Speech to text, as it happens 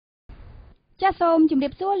ចាសសូមជម្រា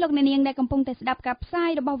បសួរលោកអ្នកនាងដែលកំពុងតែស្ដាប់ការផ្សាយ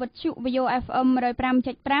របស់វិទ្យុ VAYO FM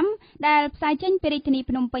 105.5 ដែលផ្សាយចេញពីរាជធានី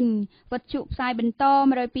ភ្នំពេញវិទ្យុផ្សាយបន្ត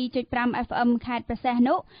102.5 FM ខេត្តព្រះសីហ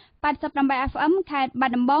នុ88 FM ខេត្តបា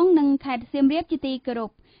ត់ដំបងនិងខេត្តសៀមរាបជាទីគោរ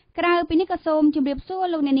ពក្រៅពីនេះក៏សូមជម្រាបសួរ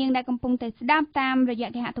លោកអ្នកនាងដែលកំពុងតែស្ដាប់តាមរយៈ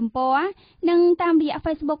គេហទំព័រនិងតាមរយៈ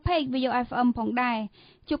Facebook Page VAYO FM ផងដែរ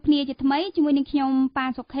ជួបគ្នាជាថ្មីជាមួយនឹងខ្ញុំប៉ា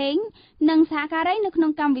សុខេងនិងសហការីនៅក្នុ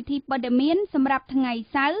ងកម្មវិធីព័ត៌មានសម្រាប់ថ្ងៃ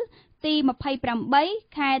សៅរ៍ទី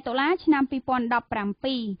28ខែតុលាឆ្នាំ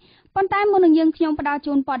2017ប៉ុន្តែមុននឹងយើងខ្ញុំផ្ដល់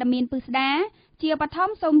ជូនព័ត៌មានពិស្ដាជាបឋម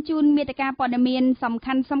សូមជូនមេត្តាព័ត៌មានសំ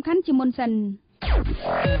ខាន់ជាមុនសិន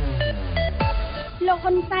លោក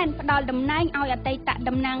ហ៊ុនសែនផ្ដល់តំណែងឲ្យអតីត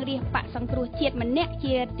តំណាងរាស្ត្របកសង្គ្រោះជាតិម្នាក់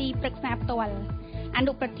ជាទីប្រឹក្សាផ្ទាល់អ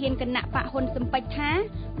នុប្រធានគណៈបកហ៊ុនសំពេចថា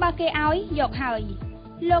បើគេឲ្យយកហើយ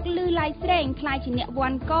លោកលឺឡៃស្រេងខ្លាយជាអ្នកវា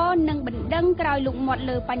ន់កនិងបណ្ដឹងក្រោយលុកមាត់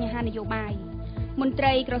លើបញ្ហានយោបាយមន្ត្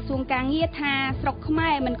រីក្រសួងកាងារថាស្រុកខ្មែ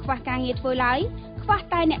រមិនខ្វះការងារធ្វើឡើយខ្វះ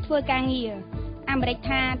តែអ្នកធ្វើការងារអាមេរិក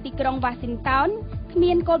ថាទីក្រុងវ៉ាស៊ីនតោនគ្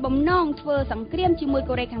មានគោលបំណងធ្វើសង្គ្រាមជាមួយ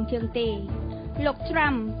កូរ៉េខាងជើងទេលោកត្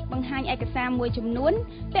រាំបង្ហាញឯកសារមួយចំនួន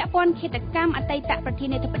ពាក់ព័ន្ធឃាតកម្មអតីតប្រធា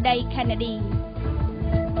នាធិបតី Kennedy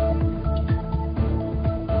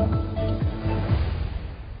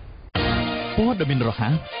ព័ត៌មានរហ័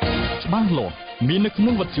សច្បាស់លាស់មាននៅក្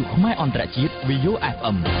នុងវិទ្យុខ្មែរអន្តរជាតិ VAYO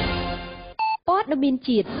FM ព័ត៌មាន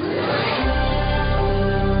ជាតិ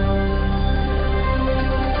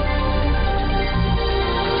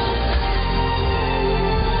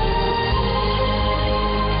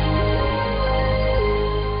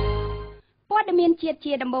មានជាតិ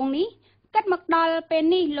ជាដំបូងនេះកាត់មកដល់ពេល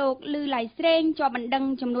នេះលោកលឺឡៃស្រេងជាប់បណ្ដឹង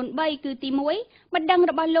ចំនួន3គឺទី1បណ្ដឹង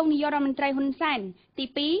របស់លោកនាយករដ្ឋមន្ត្រីហ៊ុនសែនទី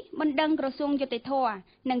2បណ្ដឹងក្រសួងយុតិធធ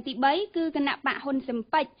និងទី3គឺគណៈបកហ៊ុនសំ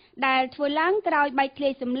ពេចដែលធ្វើឡើងក្រោយបែកធ្លា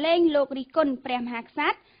យសម្លេងលោករិះគន់ព្រះមហាក្ស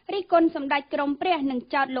ត្ររិះគន់សម្ដេចក្រមព្រះនិង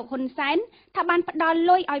ចោទលោកហ៊ុនសែនថាបានផ្ដល់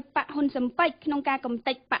លុយឲ្យបកហ៊ុនសំពេចក្នុងការកំ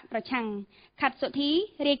ទេចបកប្រឆាំងខាត់សុធី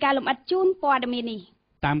រាយការណ៍លម្អិតជូនព័ត៌មាននេះ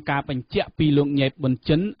តាមការបញ្ជាក់ពីលោកញេបប៊ុន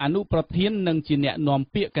ចិនអនុប្រធាននិងជាអ្នកនាំ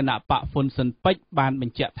ពាក្យគណៈបកហ៊ុនស៊ិនពេជ្របានប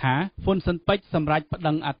ញ្ជាក់ថាហ៊ុនស៊ិនពេជ្រសម្រាប់ប្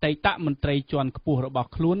តឹងអតីតមន្ត្រីជាន់ខ្ពស់របស់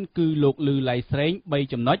ខ្លួនគឺលោកលឺឡៃស្រេង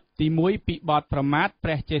3ចំណុចទី1ពីបទប្រមាថព្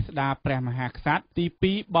រះចេស្តាព្រះមហាក្សត្រទី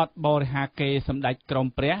2បទបរិហាកេរ្តិ៍សម្ដេចក្រម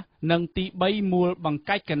ព្រះនិងទី3មូលបង្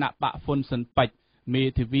កាច់គណៈបកហ៊ុនស៊ិនពេជ្រមេ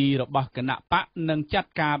ធាវីរបស់គណៈបកនឹងចាត់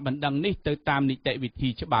ការបណ្ដឹងនេះទៅតាមនីតិវិធី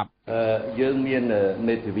ច្បាប់យើងមាន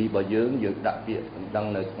មេធាវីរបស់យើងដាក់ពាក្យបណ្ដឹង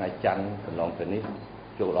នៅថ្ងៃច័ន្ទកន្លងទៅនេះ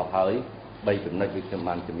ចូលអស់ហើយ3ចំណុចគឺខ្ញុំ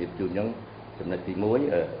បានជំរាបជូនអញ្ចឹងចំណុចទី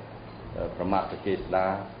1ប្រមាថប្រជាស្ដា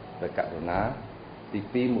ព្រះករុណាទី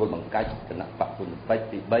2មូលបង្កាច់គណៈបកហ៊ុនពេជ្រ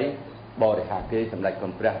ទី3បរិហាកេរ្តិ៍សម្ដេចក្រ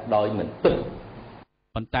មព្រះដោយមិនពិត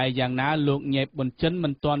ប៉ុន្តែយ៉ាងណាលោកញេបប៊ុនចិនមិ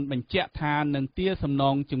នទាន់បញ្ជាក់ថានឹងទារសំណ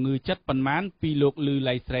ងជំងឺចិត្តប៉ុន្មានពីលោកលឺ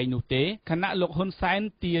ឡៃស្រេងនោះទេខណៈលោកហ៊ុនសែន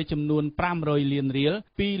ទារចំនួន500លានរៀល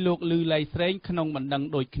ពីលោកលឺឡៃស្រេងក្នុងបណ្ដឹង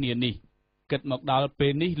ដូចគ្នានេះគិតមកដល់ពេ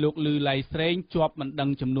លនេះលោកលឺឡៃស្រេងជាប់បណ្ដឹង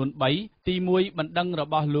ចំនួន3ទី1បណ្ដឹងរ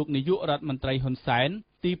បស់លោកនាយករដ្ឋមន្ត្រីហ៊ុនសែន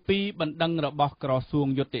ទី2បណ្ដឹងរបស់ក្រសួង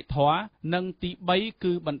យុតិធធនិងទី3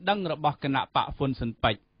គឺបណ្ដឹងរបស់គណៈបកហ៊ុនស៊ិន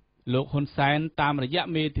ពេជ្រលោកហ៊ុនសែនតាមរយៈ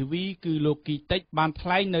មេធាវីគឺលោកគីតិចបានថ្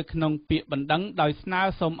លែងនៅក្នុងពាក្យបណ្ដឹងដោយស្នើ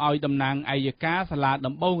សុំឲ្យតំណាងអัยការសាលា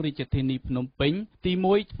ដំបងរាជធានីភ្នំពេញទី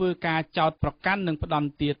1ធ្វើការចោទប្រកាន់និងផ្ដ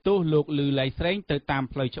ន្ទាទោសលោកលឺឡៃស្រេងទៅតាម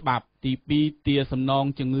ផ្លូវច្បាប់ទី2ទារសំណង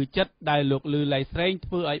ជំងឺចិត្តដែលលោកលឺឡៃស្រេង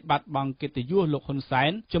ធ្វើឲ្យបាត់បង់កិត្តិយសលោកហ៊ុនសែ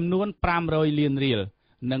នចំនួន500លានរៀល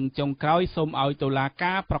និងចុងក្រោយសូមឲ្យតុលា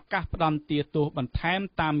ការប្រកាសផ្ដន្ទាទោសបន្ថែម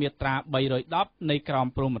តាមមាត្រា310នៃក្រម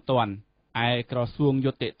ព្រហ្មទណ្ឌឯក្រសួង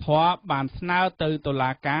យុតិធធបានស្នើទៅតុ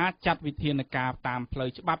លាការចាត់វិធានការតាមផ្លូវ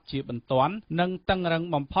ច្បាប់ជាបន្ទាន់និងតឹងរ៉ឹង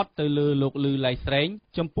បំផុតទៅលើលោកលឺឡៃស្រេង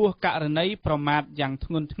ចំពោះករណីប្រមាថយ៉ាង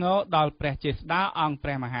ធ្ងន់ធ្ងរដល់ព្រះចេស្តាអង្គព្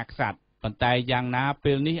រះមហាក្សត្រប៉ុន្តែយ៉ាងណា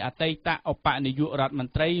ពេលនេះអតីតឧបនាយករដ្ឋម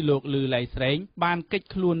ន្ត្រីលោកលឺឡៃស្រេងបានគេច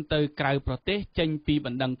ខ្លួនទៅក្រៅប្រទេសចេញពីប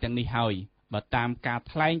ណ្ដឹងទាំងនេះហើយបើតាមការ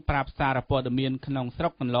ថ្លែងប្រាប់សារព័ត៌មានក្នុងស្រុ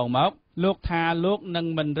កកន្លងមកលោកថាលោកនឹង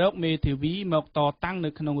មិនរកមេធាវីមកតតាំងនៅ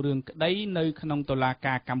ក្នុងរឿងក្តីនៅក្នុងតុលា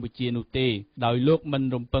ការកម្ពុជានោះទេដោយលោកមិន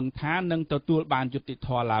រំពឹងថានឹងទទួលបានយុត្តិធ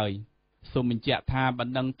ម៌ឡើយសូមបញ្ជាក់ថាប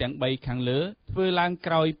ណ្ដឹងទាំង3ខាងលើធ្វើឡើង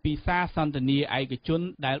ក្រោយពីសារសន្ទនាឯកជន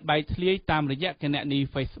ដែលបែកធ្លាយតាមរយៈគណនី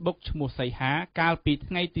Facebook ឈ្មោះសីហាកាលពី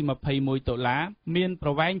ថ្ងៃទី21តុលាមានប្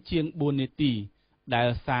រវែងជាង4នាទីដែល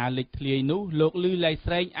សារលេចធ្លាយនោះលោកលឺឡៃ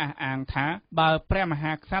ស្រេងអះអាងថាបើព្រះម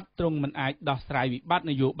ហាក្សត្រទ្រង់មិនអាចដោះស្រាយវិបត្តិ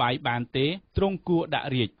នយោបាយបានទេទ្រង់គួរដាក់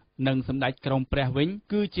រាជនិងសម្ដេចក្រមព្រះវិញ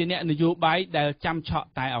គឺជាអ្នកនយោបាយដែលចាំឆក់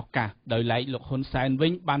តែឱកាសដោយឡែកលោកហ៊ុនសែនវិ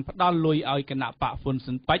ញបានផ្ដល់លុយឲ្យគណៈបកហ៊ុន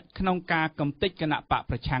ស៊ិនពេជ្រក្នុងការកំទេចគណៈបក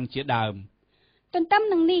ប្រឆាំងជាដើម ទន្ទឹម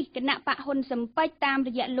នឹងនេះគណៈបកហ៊ុនស៊ឹមពេជ្រតាមរ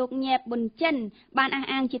យៈលោកញ៉ែបប៊ុនចិនបានអះ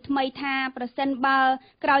អាងជាថ្មីថាប្រសិនបើ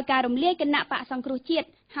ក្រោយការរំលាយគណៈបកសង្គ្រោះជាតិ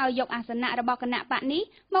ហើយយកអាសនៈរបស់គណៈបកនេះ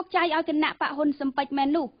មកចាយឲ្យគណៈបកហ៊ុនស៊ឹមពេជ្រមែន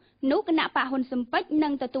នោះគណៈបកហ៊ុនស៊ឹមពេជ្រនឹ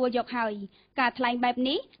ងទទួលយកហើយការថ្លែងបែប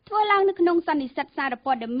នេះធ្វើឡើងនៅក្នុងសន្និសីទសារ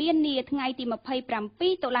ព័ត៌មាននាថ្ងៃទី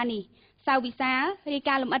27តុលានេះសាវវិសាលរាយ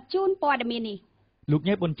ការណ៍លម្អិតជូនព័ត៌មាននេះលោក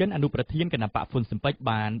ញ៉ែប៊ុនចិនអនុប្រធានគណៈបកហ៊ុនស៊ឹមពេជ្រ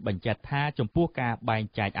បានបញ្ជាក់ថាចំពោះការបែង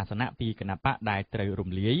ចែកអាសនៈពីគណៈបកដែលត្រូវរំ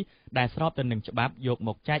លាយដែលស្របទៅនឹងច្បាប់យកម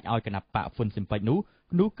កចែកឲ្យគណៈបកហ៊ុនស៊ឹមពេជ្រ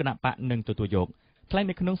នោះគណៈបកនឹងទទួលយកថ្លែង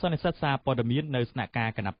នៅក្នុងសន្និសីទសារព័ត៌មាននៅស្នាក់ការ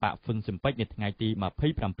គណៈបកហ៊ុនស៊ឹមពេជ្រនៅថ្ងៃទី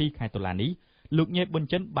27ខែតុលានេះលោកញ៉ែប៊ុន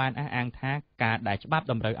ចិនបានអះអាងថាការដែលច្បាប់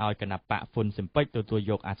តម្រូវឲ្យគណៈបកហ៊ុនស៊ឹមពេជ្រទទួល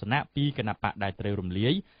យកអាសនៈពីគណៈបកដែលត្រូវរំលា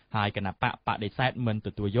យហើយគណៈបកបដិសេធមិនទ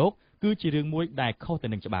ទួលយកគឺជារឿងមួយដែលខុសទៅ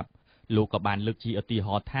នឹងច្បាប់លោកក៏បានលើកជាឧទាហ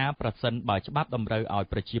រណ៍ថាប្រសិនបើច្បាប់តម្រូវឲ្យ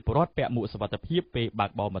ប្រជាពលរដ្ឋពាក់មួកសុវត្ថិភាពពេលបើ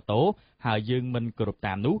កបរម៉ូតូហើយយើងមិនគោរព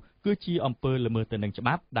តាមនោះគឺជាអំពើល្មើសទៅនឹងច្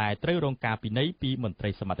បាប់ដែលត្រូវរងការពិន័យពីមន្ត្រី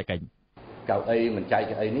សមត្ថកិច្ចកៅអីមិនចែក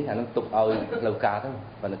កៅអីនេះអានឹងទុកឲ្យផ្លូវការទៅ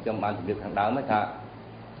ប៉ុន្តែខ្ញុំបានជម្រាបខាងដើមថា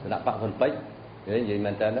គណៈបកហ៊ុនពេជ្រនិយាយ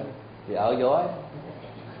មែនតើវាឲ្យយក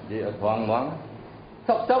និយាយឲ្យត្រង់ហ្មង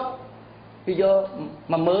សុកគេយក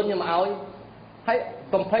10000ខ្ញុំឲ្យហើយ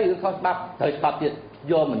កុំភ័យរឿងខុសច្បាប់ត្រូវច្បាប់ទៀត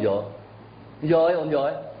យកមិនយកឲ្យអូនយ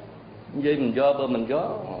កនិយាយមិនយកបើមិនយក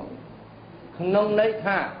ក្នុងន័យ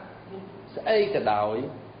ថាស្អីក៏ដោយ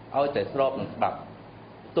ឲ្យតែស្របនឹងច្បាប់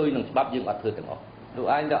ផ្ទុយនឹងច្បាប់យើងអត់ធ្វើទាំងអស់លោក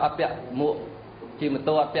ឯងទៅអត់ពាក់មួកជិះម៉ូ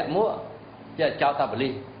តូអត់ពាក់មួកចេះចោលតាបលិ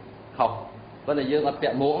សខុសប៉ុន្តែយើងអត់ពា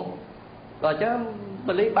ក់មួកដល់អញ្ចឹងប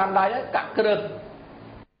លិសបានដៃកាក់ក្រឹប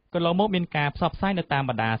កន្លងមកមានការផ្សព្វផ្សាយនៅតាម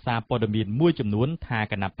បណ្ដាសារព័ត៌មានមួយចំនួនថា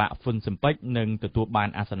គណៈបកហ៊ុនស៊ឹមពេជ្រនឹងទទួលបាន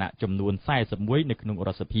អាសនៈចំនួន41នៅក្នុងរ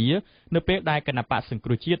ដ្ឋសភានៅពេលដែលគណៈបកសង្គ្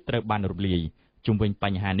រោះជាតិត្រូវបានរំលាយជុំវិញប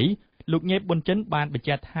ញ្ហានេះលោកញ៉ែបប៊ុនចិនបានបញ្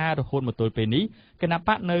ជាក់ថារហូតមកទល់ពេលនេះគណៈប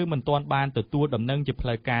កនៅមិនទាន់បានទទួលដំណឹងជាផ្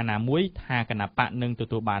លូវការណាមួយថាគណៈបកនឹងទ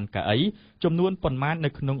ទួលបានកៅអីចំនួនប៉ុន្មាននៅ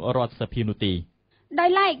ក្នុងរដ្ឋសភានោះទេដោយ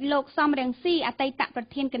ឡែកលោកសំរងស៊ីអតីតប្រ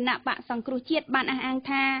ធានគណៈបកសង្គ្រោះជាតិបានអះអាង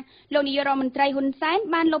ថាលោកនាយករដ្ឋមន្ត្រីហ៊ុនសែន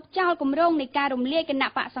បានលុបចោលគម្រោងនៃការរំលាយគណៈ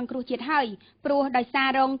បកសង្គ្រោះជាតិហើយព្រោះដោយសារ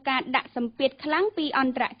រងការដាក់សម្ពាធខ្លាំងពីអ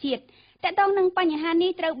ន្តរជាតិតកតងនឹងបញ្ហា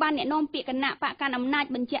នេះត្រូវបានអ្នកនាំពាក្យគណៈបកកណ្ដាលអំណាច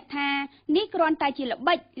បញ្ជាក់ថានេះគ្រាន់តែជាល្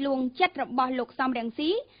បិចលួងចិត្តរបស់លោកសំរងស៊ី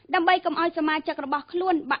ដើម្បីកុំឲ្យសមាជិករបស់ខ្លួ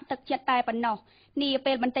នបាក់ទឹកចិត្តតែប៉ុណ្ណោះនា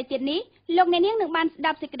ពេលបន្តិចទៀតនេះលោកអ្នកនាងនឹងបានស្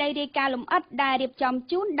ដាប់សេចក្តីរាយការណ៍លម្អិតដែលរៀបចំ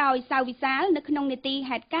ជូនដោយសាវវិសាលនៅក្នុងនេតិ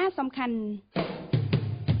ហេតុការណ៍សំខាន់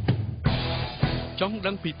ចង់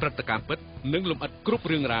ដឹងពីព្រឹត្តិការណ៍ពិតនិងលម្អិតគ្រប់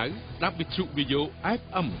រឿងរ៉ាវស្ដាប់វិទ្យុ VAYO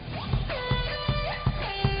FM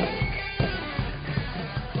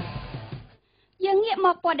យើងងាកម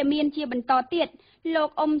កព័ត៌មានជាបន្តទៀតលោក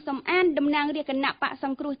អ៊ុំសំអានតំណាងរាជគណៈបកស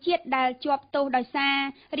ង្គ្រោះជាតិដែលជាប់ទោសដោយសារ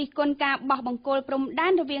រិះគន់ការបោះបង្គោលព្រំដែ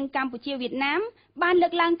នរវាងកម្ពុជាវៀតណាមបានលើ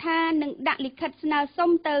កឡើងថានឹងដាក់លិខិតស្នើសុំ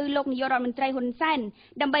ទៅលោកនាយករដ្ឋមន្ត្រីហ៊ុនសែន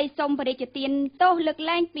ដើម្បីសុំបរិយាទានទោសលើក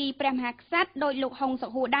លែងពីព្រះមហាក្សត្រដោយលោកហុងសុ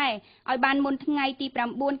ខួរដែរឲ្យបានមុនថ្ងៃទី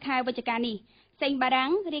9ខែវិច្ឆិកានេះសេងបារាំ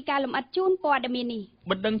ងរាយការណ៍លម្អិតជូនព័ត៌មាននេះ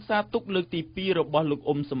បណ្ដឹងសារទុកលើកទី2របស់លោក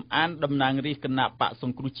អ៊ុំសំអានតំណាងរាជគណៈបកស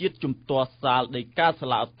ង្គ្រោះជាតិជំទាស់សាលដីកាសា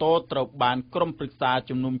ឡាអូតូត្រូវបានក្រុមប្រឹក្សា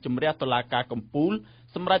ជំនុំជម្រះតុលាការកំពូល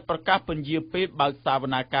សម្រាប់ប្រកាសពន្យាពេលបើកសវ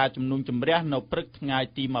នាការជំនុំជម្រះនៅព្រឹកថ្ងៃ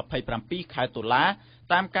ទី27ខែតុលា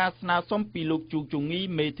តាមការស្នើសុំពីលោកជួងជងី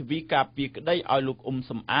មេធាវីការពារក្តីឲ្យលោកអ៊ុំ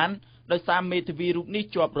សំអានដោយសារមេធាវីរូបនេះ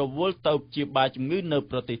ជាប់រវល់ទៅព្យាបាលជំងឺនៅ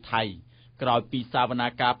ប្រទេសថៃក្រោយពីសវនា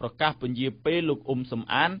ការប្រកាសពន្យាពេលលោកអ៊ុំសំ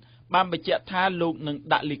អានបានបញ្ជាក់ថាលោកនឹង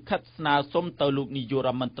ដាក់លិខិតស្នើសុំទៅលោកនាយករ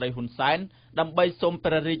ដ្ឋមន្ត្រីហ៊ុនសែនដើម្បីសុំ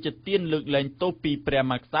ព្រះរាជទានលើកលែងទោសពីព្រះ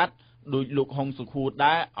មហាក្សត្រដោយលោកហុងសុខួរ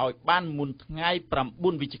ដែរឲ្យបានមុនថ្ងៃ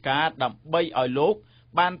9វិច្ឆិកាដើម្បីឲ្យលោក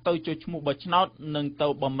បានទៅចុះឈ្មោះបោះឆ្នោតនិងទៅ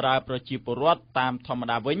បម្រើប្រជាពលរដ្ឋតាមធម្ម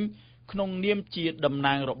តាវិញក្នុងនាមជាតំ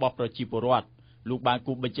ណាងរបស់ប្រជាពលរដ្ឋលោកបាន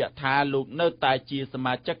គូបញ្ជាក់ថាលោកនៅតែជាស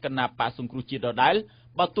មាជិកគណៈបកសង្គ្រោះជាតិដដែល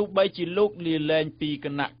បើទោះបីជាលោកលាលែងពីគ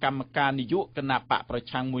ណៈកម្មការនយោបាយគណៈបកប្រ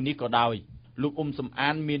ឆាំងមួយនេះក៏ដោយលោកអ៊ុំសំអា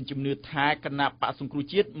នមានជំនឿថាគណៈបកសង្គ្រោះ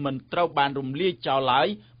ជាតិមិនត្រូវបានរំលាយចោលឡើយ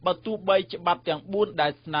បើទោះបីច្បាប់ទាំង4ដែ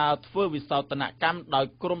លស្នើធ្វើវិសោធនកម្មដោយ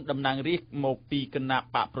ក្រុមតំណាងរាស្ត្រមកពីគណៈ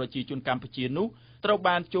បកប្រជាជនកម្ពុជានោះត្រូវ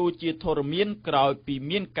បានចូលជាធរមានក្រោយពី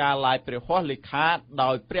មានការឡាយព្រះហស្ថលេខា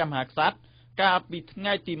ដោយព្រះមហាក្សត្រកាលពីថ្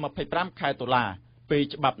ងៃទី25ខែតុលាពេល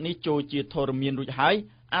ច្បាប់នេះចូលជាធរមានរួចហើយ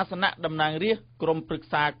អាសនៈតំណាងរាស្ត្រក្រុមប្រឹក្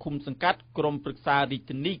សាឃុំសង្កាត់ក្រុមប្រឹក្សារាជ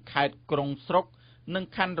ធានីខេត្តក្រុងស្រុកនិង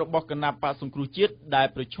ខណ្ឌរបស់គណៈបកសង្គ្រោះជាតិដែល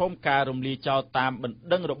ប្រឈមការរំលាយចោលតាមបណ្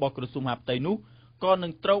ដឹងរបស់ក្រសួងមហាផ្ទៃនោះក៏នឹ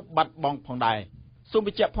ងត្រូវបាត់បង់ផងដែរសូមប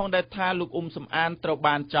ញ្ជាក់ផងដែរថាលោកអ៊ុំសំអានត្រូវ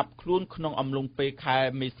បានចាប់ខ្លួនក្នុងអំឡុងពេលខែ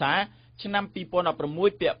មេសា ឆ្នាំ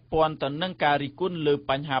2016ពាក់ព័ន្ធទៅនឹងការរិះគន់លើ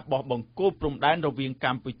បញ្ហាបោះបង្គោលព្រំដែនរវាងក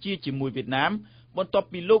ម្ពុជាជាមួយវៀតណាមបន្ទាប់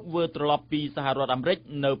ពីលោកធ្វើត្រឡប់ពីសហរដ្ឋអាមេរិក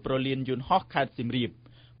នៅប្រលានយន្តហោះខេត្តសៀមរាប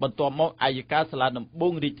បន្ទាប់មកអัยការសាលាដំប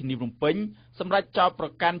ងរាជធានីភ្នំពេញសម្រាប់ចោទប្រ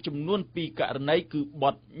កាន់ចំនួន2ករណីគឺប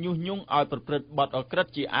ទញុះញង់ឲ្យប្រព្រឹត្តបទអក្រិត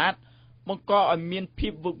ជាអាតបង្កឲ្យមានភា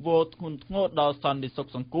ពវឹកវរធ្ងន់ធ្ងរដល់សន្តិសុខ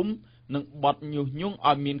សង្គមនិងបទញុះញង់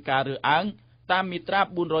ឲ្យមានការរើសអើងតាមមាត្រា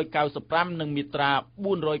495និងមាត្រា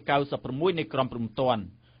496នៃក្រមព្រហ្មទណ្ឌ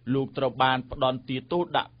លោកត្រូវបានផ្ដន្ទាទោស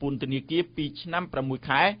ដាក់ពន្ធនាគារ2ឆ្នាំ6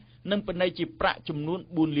ខែនិងពិន័យជាប្រាក់ចំនួន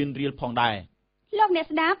4លានរៀលផងដែរលោកអ្នក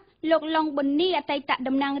ស្ដាប់លោកឡុងប៊ុននីអតីត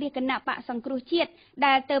តំណាងរាជគណៈបកសង្គ្រោះជាតិ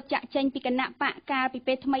ដែលទៅចាក់ចេញពីគណៈបកកាលពី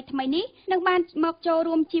ពេលថ្មីនេះនឹងបានមកចូល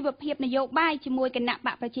រួមជីវភាពនយោបាយជាមួយគណៈប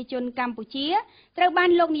កប្រជាជនកម្ពុជាត្រូវបាន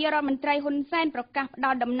លោកនាយករដ្ឋមន្ត្រីហ៊ុនសែនប្រកាសផ្ដ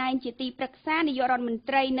ល់តំណែងជាទីប្រឹក្សានាយករដ្ឋមន្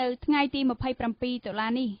ត្រីនៅថ្ងៃទី27តុលា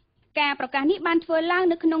នេះការប្រកាសនេះបានធ្វើឡើង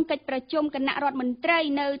នៅក្នុងកិច្ចប្រជុំគណៈរដ្ឋមន្ត្រី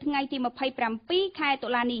នៅថ្ងៃទី27ខែតុ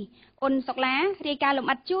លានេះអ៊ុនសុកឡារាយការណ៍លម្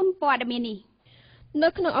អិតជូនព័ត៌មាននេះនៅ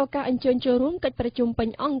ក្នុងឱកាសអញ្ជើញចូលរួមកិច្ចប្រជុំពេញ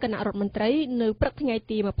អង្គគណៈរដ្ឋមន្ត្រីនៅព្រឹកថ្ងៃ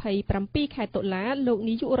ទី27ខែតុលាលោក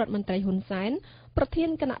នាយករដ្ឋមន្ត្រីហ៊ុនសែនប្រធាន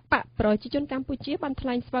គណៈបកប្រជាជនកម្ពុជាបានថ្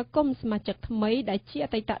លែងស្វាគមន៍សមាជិកថ្មីដែលជាអ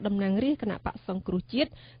តីតតំណាងរាស្ត្រគណៈបកសង្គ្រោះជាតិ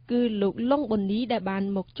គឺលោកឡុងប៊ុននីដែលបាន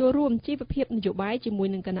មកចូលរួមជីវភាពនយោបាយជាមួយ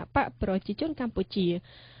នឹងគណៈបកប្រជាជនកម្ពុជា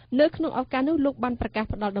នៅក្នុងឱកាសនោះលោកបានប្រកាស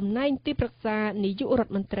ផ្ដល់តំណែងទីប្រឹក្សានាយករដ្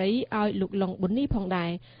ឋមន្ត្រីឲ្យលោកឡុងប៊ុននីផងដែ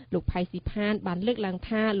រលោកផៃស៊ីផានបានលើកឡើង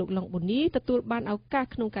ថាលោកឡុងប៊ុននីទទួលបានឱកាស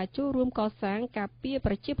ក្នុងការចូលរួមកសាងការពារ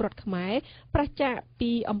ប្រជាពលរដ្ឋខ្មែរប្រឆាំង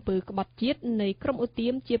ពីអំពើក្បត់ជាតិនៃក្រុមឧទា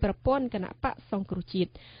មជាប្រព័ន្ធគណៈបកសង្គ្រោះជា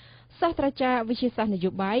តិសាស្ត្រាចារ្យវិទ្យាសាស្ត្រន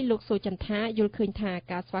យោបាយលោកសូចន្ទថាយល់ឃើញថា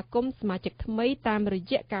ការស្វាគមន៍សមាជិកថ្មីតាមរ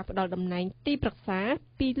យៈការផ្ដល់តំណែងទីប្រឹក្សា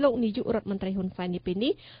ពីលោកនាយករដ្ឋមន្ត្រីហ៊ុនសែននេះពេល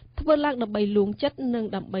នេះធ្វើឡើងដើម្បីលួងចិត្តនិង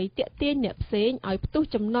ដើម្បីទាក់ទាញអ្នកផ្សេងឲ្យផ្ទុះ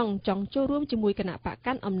ចំណងចង់ចូលរួមជាមួយគណៈបក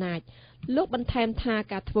កាន់អំណាចលោកបន្ថែមថា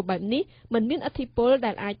ការធ្វើបែបនេះមិនមានឥទ្ធិពល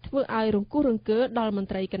ដែលអាចធ្វើឲ្យរង្គោះរង្គើដល់មន្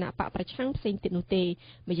ត្រីគណៈបកប្រឆាំងផ្សេងទៀតនោះទេ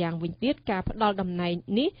ម្យ៉ាងវិញទៀតការផ្ដល់តំណែង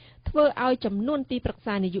នេះធ្វើឲ្យចំនួនទីប្រឹក្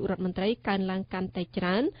សានាយករដ្ឋមន្ត្រីកើនឡើងកាន់តែច្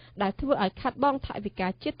រើនដែលធ្វើឲ្យខាត់បងថវិកា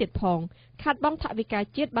ជាតិទៀតផងខាត់បងថវិកា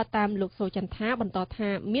ជាតិបើតាមលោកសូចន្ទថាបន្តថា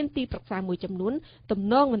មានទីប្រឹក្សាមួយចំនួនទំ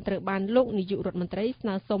នងមិនត្រូវបានលោកនាយករដ្ឋមន្ត្រីស្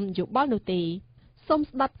នើសុំយោបល់នោះទេសូម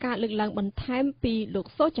ស្ដាប់ការលើកឡើងបន្ថែមពីលោក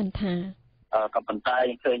សូចន្ទថាក៏ប៉ុន្តែ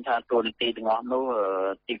ឃើញថាទូនីតិទាំងអស់នោះ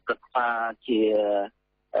ទីប្រឹក្សាជា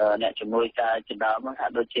អ្នកជំនួយការជាដើមហា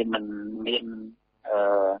ក់ដូចជាមិនមាន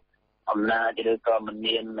អំណាចឬក៏មិន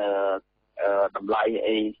មានតម្លៃ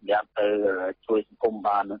អីសម្រាប់ទៅជួយសង្គម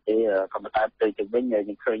បាននោះទេក៏ប៉ុន្តែទៅទៅវិញយើ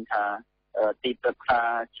ងឃើញថាទីប្រឹក្សា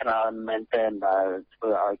ច្រើនមែនទែនដែលធ្វើ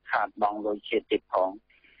ឲ្យខាតបង់លុយជាតិទៀតផង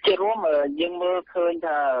ជារួមយើងមើលឃើញ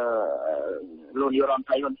ថាលោកនាយរដ្ឋមន្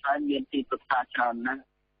ត្រីហ៊ុនសែនមានទីប្រឹក្សាច្រើនណាស់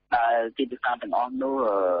ដែលទីប្រឹក្សាទាំងអស់នោះ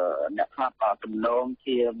អ្នកខ្លះក៏ទំនង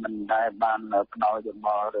ជាមិនដែលបានផ្ដល់យោប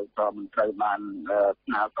ល់ឬក៏មិនត្រូវបាន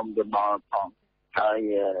ស្នើសុំយោបល់ផងហើយ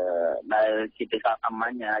ដែលជាភាសាសាម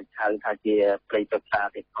ញ្ញអាចហៅថាជាព្រៃប្រឹក្សា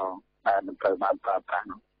ទៀតផងដែលមិនត្រូវបានប្រើប្រាស់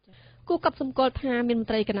នោះគូកប់សម្គាល់ថាមានមន្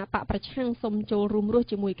ត្រីគណៈបកប្រឆាំងសុំចូលរួមរស់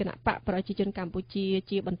ជាមួយគណៈបកប្រជាជនកម្ពុជា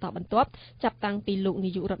ជាបន្តបន្ទាប់ចាប់តាំងពីលោកនា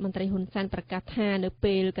យករដ្ឋមន្ត្រីហ៊ុនសែនប្រកាសថានៅ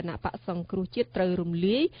ពេលគណៈបកសង្គ្រោះជាតិត្រូវរំ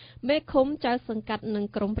លាយមេឃុំចៅសង្កាត់និង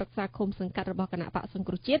ក្រុមប្រឹក្សាឃុំសង្កាត់របស់គណៈបកសង្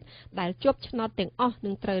គ្រោះជាតិដែលជាប់ឆ្នោតទាំងអស់នឹ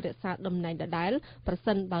ងត្រូវរក្សាតំណែងដដែលប្រ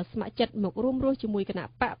សិនបើស្ម័គ្រចិត្តមករួមរស់ជាមួយគណៈ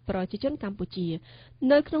បកប្រជាជនកម្ពុជា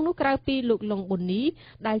នៅក្នុងនោះក្រៅពីលោកឡុងប៊ុននី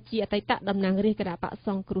ដែលជាអតីតតំណាងរាស្ត្រគណៈបកស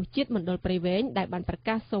ង្គ្រោះជាតិមណ្ឌលព្រៃវែងដែលបានប្រ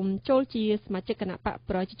កាសសុំចូលជាសមាជិកគណៈបក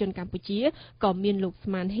ប្រជាជនកម្ពុជាក៏មានលោក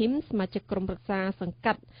ស្មានហ៊ីមសមាជិកក្រុមប្រឹក្សាសង្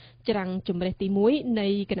កាត់ច្រាំងជំរះទី1នៃ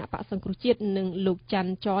គណៈបកសង្គ្រោះជាតិនិងលោកច័ន្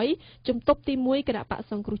ទចយជំទប់ទី1គណៈបក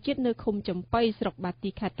សង្គ្រោះជាតិនៅឃុំចំបៃស្រុកបាទី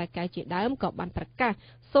ខេត្តតាកែវជាដើមក៏បានប្រកាស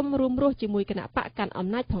សុំរួមរស់ជាមួយគណៈបកកាន់អំ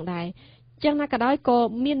ណាចផងដែរយ៉ាងណាក៏ដោយក៏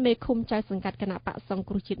មានមេឃុំចៅសង្កាត់គណៈបកសង្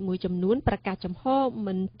គ្រោះជាតិមួយចំនួនប្រកាសចំហ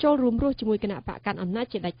មិនចូលរួមរស់ជាមួយគណៈបកកាន់អំណាច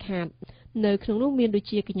ជាដាច់ខាតនៅក្នុងនោះមានដូច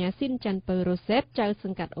ជាកញ្ញាស៊ីនច័ន្ទពៅរ៉ូសេតចៅស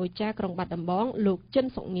ង្កាត់អូចាក្រុងបាត់ដំបងលោកចិន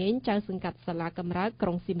សុកងេងចៅសង្កាត់សាលាកំរើកក្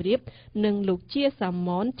រុងសៀមរាបនិងលោកជាសា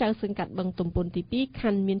ម៉នចៅសង្កាត់បឹងទំពុនទី2ខ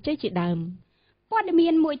ណ្ឌមានជ័យជាដើមព័ត៌មា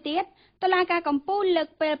នមួយទៀតតុលាការកំពូលលើក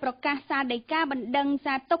ពេលប្រកាសសាលដីកាបណ្ដឹង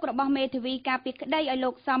សារទុករបស់មេធាវីការពីក្តីឲ្យលោ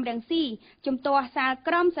កសំរងស៊ីជំទាស់សាល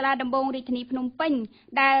ក្រមសាលាដំបងរាជធានីភ្នំពេញ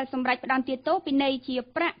ដែលសម្រេចផ្តន្ទាទោសពិន័យជា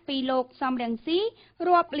ប្រាក់ពីលោកសំរងស៊ី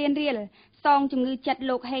រាប់លានរៀលសងជំងឺចិត្ត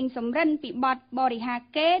លោកហេងសំរិនពីបទបរិហា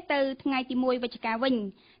កេរទៅថ្ងៃទី1វិច្ឆិកាវិញ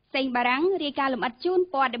សេងបារាំងរាយការណ៍លម្អិតជូន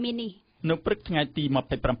ព័ត៌មាននេះនៅព្រឹកថ្ងៃទី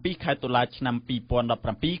27ខែតុលាឆ្នាំ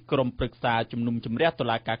2017ក្រុមប្រឹក្សាជំនុំជម្រះតុ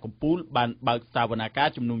លាការកំពូលបានបើកសវនាការ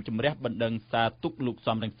ជំនុំជម្រះបណ្ដឹងសារទុកលោក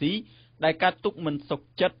សំរងស៊ី ដែលការទុកមិនសុខ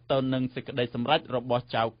ចិត្តទៅនឹងសេចក្តីសម្រេចរបស់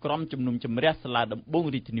ចៅក្រមជំនុំជម្រះសាលាដំបង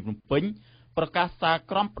រាជធានីភ្នំពេញប្រកាសសារ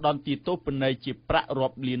ក្រមផ្ដន្ទាទោសពិន័យជាប្រាក់រា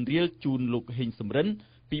ប់លានរៀលជូនលោកហេងសំរិន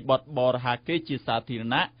ពីបទបរិហាកេរ្តិ៍ជាសាធារ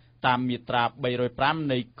ណៈតាមមាត្រា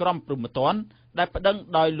305នៃក្រមព្រហ្មទណ្ឌដែលប្តឹង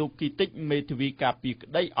ដោយលោកគីតិចមេធាវីការពីក្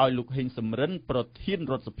តីឲ្យលោកហេងសំរិនប្រធាន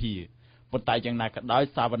រដ្ឋសភាប៉ុន្តែយ៉ាងណាក៏ដោយ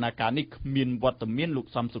សវនកម្មនេះគ្មានវត្តមានលោក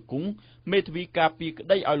សំសុគង្គមេធាវីការពីក្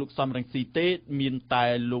តីឲ្យលោកសំរងស៊ីទេមានតែ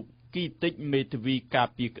លោកគីតិចមេធាវីការ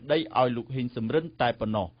ពីក្តីឲ្យលោកហេងសំរិនតែប៉ុ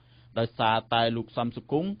ណ្ណោះដោយសារតែលោកសំសុ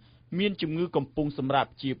គង្គមានជំងឺកំពុងសម្រាប់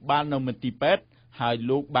ព្យាបាលនៅមន្ទីរពេទ្យហើយ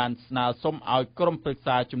លោកបានស្នើសុំឲ្យក្រុមប្រឹក្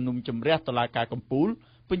សាជំនុំជម្រះតុលាការកំពូល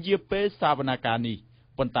ពន្យាពេលសវនកម្មនេះ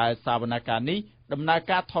ប៉ុន្តែសវនកម្មនេះដំណើរ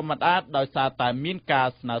ការធម្មតាដោយសារតែមានការ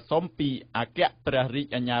ស្នើសុំពីអគ្គព្រះរាជ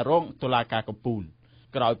អាជ្ញារងតុលាការកំពូល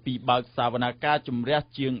ក្រោយពីបើកសវនកម្មជម្រះ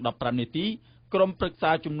ជាង15នាទីក្រុមប្រឹក្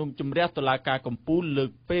សាជំនុំជម្រះតុលាការកំពូលលើក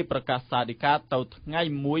ពេលប្រកាសសាលដីកាទៅថ្ងៃ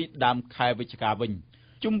1ដើមខែវិច្ឆិកាវិញ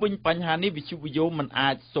ជុំវិញបញ្ហានេះវិទ្យុវិយោមិនអា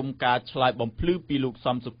ចសុំការឆ្លើយបំភ្លឺពីលោក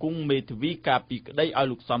សំសុគង្គមេធាវីការពីក្តីឲ្យ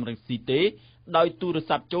លោកសំរងស៊ីទេដោយទូរ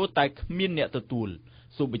ស័ព្ទចូលតែគ្មានអ្នកទទួល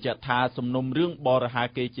សូមបញ្ជាក់ថាសំណុំរឿងបរិហា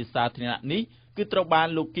កេរ្តិ៍ជាសាធារណៈនេះគឺត្រូវបាន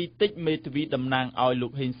លោកគីតិចមេធាវីតំណាងឲ្យលោ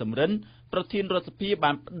កហេងសំរិនប្រធានរដ្ឋសភា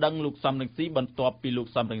បានប្តឹងលោកសំរងស៊ីបន្ទាប់ពីលោក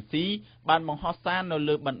សំរងស៊ីបានបង្ហោះសារនៅ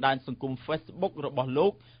លើបណ្ដាញសង្គម Facebook របស់លោ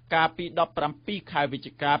កកាលពី17ខែវិច្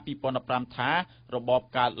ឆិកា2015ថារបប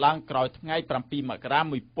កើតឡើងក្រោយថ្ងៃ7មករា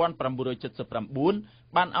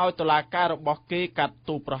1979បានឲ្យតុលាការរបស់គេកាត់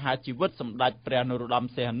ទោសប្រហារជីវិតសម្ដេចព្រះនរោត្តម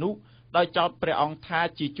សីហនុដោយចោទព្រះអង្គថា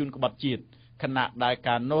ជាជនក្បត់ជាតិខណៈដែល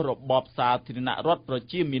ការនោះរបបសាធារណរដ្ឋប្រ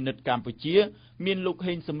ជាមានិតកម្ពុជាមានលោក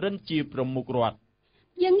ហេងសំរិនជាប្រមុខរដ្ឋ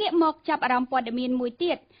យើងងាកមកចាប់អារម្មណ៍ព័ត៌មានមួយ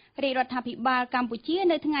ទៀតរាជរដ្ឋាភិបាលកម្ពុជា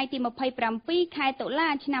នៅថ្ងៃទី27ខែតុលា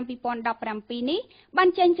ឆ្នាំ2017នេះបាន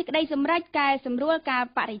ចេញសេចក្តីសម្រេចកែសម្រួលកាល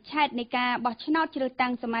បរិច្ឆេទនៃការបោះឆ្នោតជ្រើសតាំ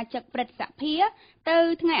ងសមាជិកព្រឹទ្ធសភាទៅ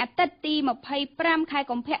ថ្ងៃអាទិត្យទី25ខែ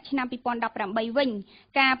កុម្ភៈឆ្នាំ2018វិញ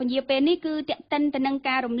ការពន្យាពេលនេះគឺទាក់ទិនទៅនឹង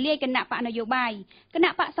ការរំលាយគណៈបកនយោបាយគណៈ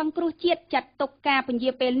បកសង្គ្រោះជាតិចាត់ទុកការពន្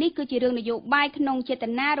យាពេលនេះគឺជារឿងនយោបាយក្នុងចេត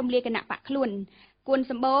នារំលាយគណៈបកខ្លួនគួន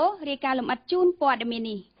សម្បូររាយការណ៍លម្អិតជូនព័ត៌មាន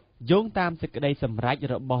នេះយោងតាមសេចក្តីសម្រេច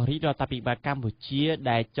របស់រាជរដ្ឋាភិបាលកម្ពុជា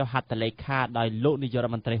ដែលចុះហត្ថលេខាដោយលោកនាយករ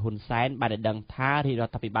ដ្ឋមន្ត្រីហ៊ុនសែនបានដឹងថារាជរ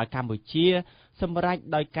ដ្ឋាភិបាលកម្ពុជាសម្រេច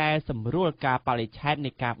ដោយកែសម្រួលការបរិច្ឆេទ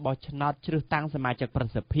នៃការបោះឆ្នោតជ្រើសតាំងសមាជិកព្រឹ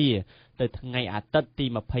ទ្ធសភាទៅថ្ងៃអាទិត្យទី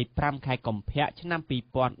25ខែកុម្ភៈឆ្នាំ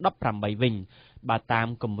2018វិញបើតាម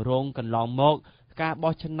គម្រោងកន្លងមកការ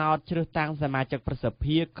បោះឆ្នោតជ្រើសតាំងសមាជិកព្រឹទ្ធស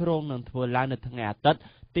ភាគ្រោងនឹងធ្វើឡើងនៅថ្ងៃអាទិត្យ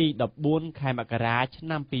ទី14ខែមករាឆ្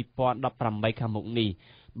នាំ2018ខាងមុខនេះ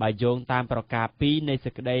បើយោងតាមប្រការ2នៃសេ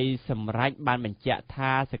ចក្តីសម្រេចបានបញ្ជាក់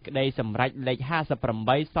ថាសេចក្តីសម្រេចលេខ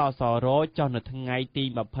58សសរចុះនៅថ្ងៃទី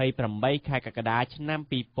28ខែកក្កដាឆ្នាំ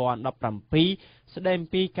2017ស្តីអំ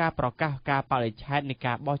ពីការប្រកាសការបរិច្ឆេទនៃ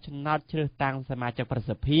ការបោះឆ្នោតជ្រើសតាំងសមាជិកព្រឹទ្ធ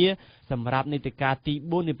សភាសម្រាប់នីតិកាលទី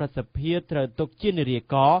4នៃព្រឹទ្ធសភាត្រូវទុកជានារី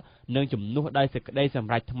កនិងជំនួសដោយសេចក្តីស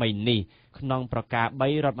ម្រេចថ្មីនេះក្នុងប្រការ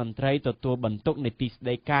3រដ្ឋមន្ត្រីទទួលបន្ទុកនីតិស្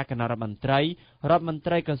តីការគណៈរដ្ឋមន្ត្រីរដ្ឋមន្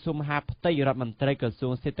ត្រីក្រសួងមហាផ្ទៃរដ្ឋមន្ត្រីក្រសួ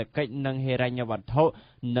ងសេដ្ឋកិច្ចនិងហិរញ្ញវត្ថុ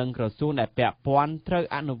និងក្រសួងដែលពាក់ព័ន្ធត្រូវ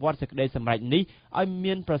អនុវត្តសេចក្តីសម្រេចនេះឲ្យ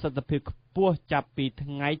មានប្រសិទ្ធភាពខ្ពស់ចាប់ពី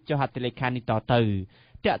ថ្ងៃចុះហត្ថលេខានេះតទៅ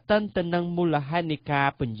ទាក់ទិនទៅនឹងមូលហេតុនៃការ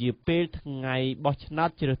ពន្យាពេលថ្ងៃបោះឆ្នោត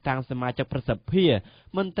ជ្រើសតាំងសមាជិកព្រឹទ្ធសភា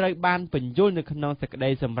មិនត្រូវបានបញ្យល់នៅក្នុងសេចក្តី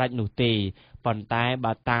សម្រេចនោះទេប៉ុន្តែ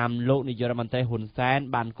បើតាមលោកនាយករដ្ឋមន្ត្រីហ៊ុនសែន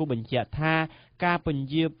បានគូបញ្ជាក់ថាការពន្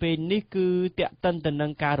យាពេលនេះគឺទាក់ទិនទៅនឹ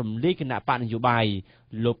ងការរំលាយគណៈបកនយោបាយ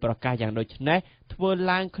លោកប្រកាសយ៉ាងដូចនេះធ្វើ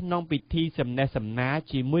ឡើងក្នុងពិធីសំណេះសំណាល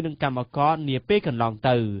ជាមួយនឹងគណៈកម្មការនាពេលកន្លង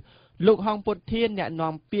ទៅលោកហងពុទ្ធានអ្នក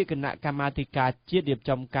នាំពាក្យគណៈកម្មាធិការជាតិរៀប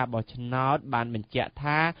ចំការបោះឆ្នោតបានបញ្ជាក់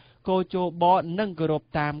ថាកោជបនឹងគោរព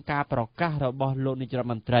តាមការប្រកាសរបស់លោកនាយករដ្ឋ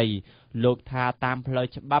មន្ត្រីលោកថាតាមផ្លូវ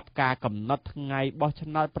ច្បាប់ការកំណត់ថ្ងៃបោះឆ្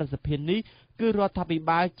នោតប្រសិទ្ធភាពនេះគឺរដ្ឋាភិ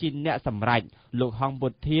បាលជាអ្នកសម្រេចលោកហងពុ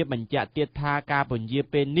ទ្ធាបញ្ជាក់ទៀតថាការពន្យា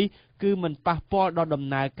ពេលនេះគឺមិនប៉ះពាល់ដល់ដំ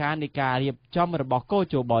ណើរការនៃការរៀបចំរបស់កោ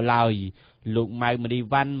ជបឡើយលោកម៉ៅមនី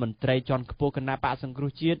វ៉ាន់មន្ត្រីជាន់ខ្ពស់គណៈបកសង្គ្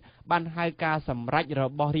រោះជាតិបានហៅការសម្រេចរ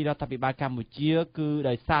បស់រាជរដ្ឋាភិបាលកម្ពុជាគឺ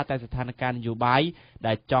ដោយសារតែស្ថានភាពនយោបាយ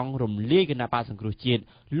ដែលចង់រំលាយគណៈបកសង្គ្រោះជាតិ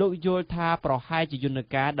លោកយល់ថាប្រហែលជាយន្ត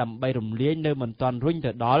ការដើម្បីរំលាយនៅមិនទាន់រុញ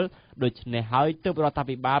ទៅដល់ដូច្នេះហើយទើបរដ្ឋា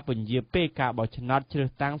ភិបាលពន្យាពេលការបោះឆ្នោតជ្រើ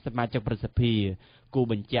សតាំងសមាជិកព្រឹទ្ធសភាគូ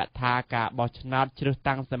បញ្ជាក់ថាការបោះឆ្នោតជ្រើស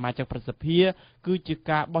តាំងសមាជិកព្រឹទ្ធសភាគឺជា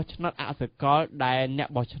ការបោះឆ្នោតអសកលដែលអ្នក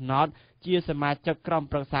បោះឆ្នោតជាសមាជិកក្រុម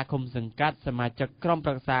ប្រឹក្សាឃុំសង្កាត់សមាជិកក្រុម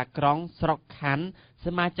ប្រឹក្សាក្រុងស្រុកខណ្ឌស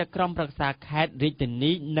មាជិកក្រុមប្រឹក្សាខេត្តរាជធា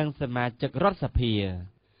នីនិងសមាជិករដ្ឋសភា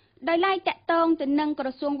ដោយឡែកតាក់ទងទៅនឹងក្រ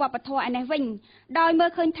សួងវប្បធម៌ឯនេះវិញដោយមើល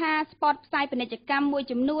ឃើញថាស្ពតផ្សាយពាណិជ្ជកម្មមួយ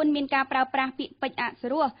ចំនួនមានការប្រើប្រាស់ពាក្យពេចន៍អសុ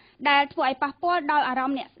រោះដែលធ្វើឲ្យប៉ះពាល់ដល់អារ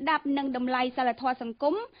ម្មណ៍អ្នកស្ដាប់និងតម្លៃសីលធម៌សង្គ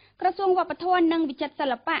មក្រសួងវប្បធម៌និងវិចិត្រសិ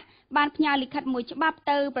ល្បៈបានផ្ញើលិខិតមួយច្បាប់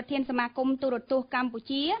ទៅប្រធានសមាគមទូរទស្សន៍កម្ពុ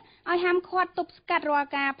ជាឲ្យហាមឃាត់ទប់ស្កាត់រាល់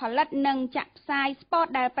ការផលិតនិងចាក់ផ្សាយស្ពត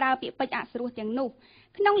ដែលប្រើពាក្យពេចន៍អសុរោះទាំងនោះ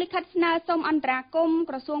ក្នុងលិខិតស្នើសុំអន្តរាគមន៍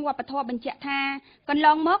ក្រសួងវប្បធម៌បញ្ជាក់ថាកន្ល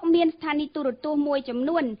ងមកមានស្ថានីយទូរទស្សន៍មួយចំ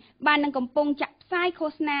នួនបាននឹងកំពុងចាក់ផ្សាយឃោ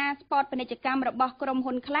សនាស្ពតពាណិជ្ជកម្មរបស់ក្រុម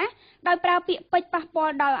ហ៊ុនខ្លះដោយប្រើពាក្យពេចន៍ប៉ះពា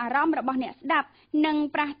ល់ដល់អារម្មណ៍របស់អ្នកស្ដាប់និង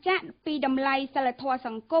ប្រឆាំងពីតម្លៃសីលធម៌ស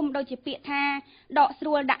ង្គមដូចជាពាក្យថាដកស្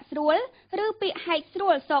រួលដាក់ស្រួលឬពាក្យហែកស្រួ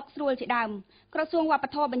លសោកស្រួលជាដើមក្រសួងវប្ប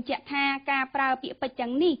ធម៌បញ្ជាក់ថាការប្រើពាក្យពេចន៍ទាំ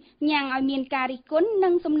ងនេះញ៉ាំងឲ្យមានការរិះគន់និ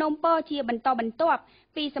ងសំណូមពរជាបន្តបន្ទាប់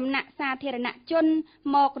ពីសំណាក់សាធារណជន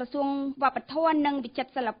មកក្រសួងវប្បធម៌និងវិចិត្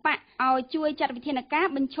រសិល្បៈឲ្យជួយចាត់វិធានការ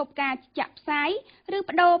បញ្ឈប់ការចាក់ផ្សាយឬប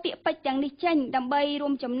ដូរពាក្យពេចន៍ទាំងនេះចេញដើម្បីរួ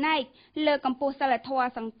មចំណែកលើកកម្ពស់សីលធម៌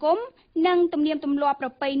សង្គមនិងទំនៀមទម្លាប់ប្រ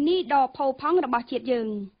ពៃណីដ៏ផូរផង់របស់ជាតិយើង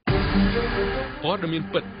ព័ត៌មាន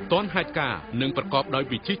ពិតទាន់ហេតុការណ៍និងប្រកបដោយ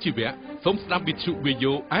វិជ្ជាជីវៈសូមស្ដាប់វិទ្យុ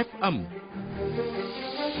VAYO FM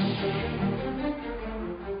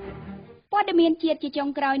ព័ត៌មានជាតិជាចុង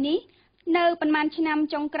ក្រោយនេះនៅប៉ុន្មានឆ្នាំ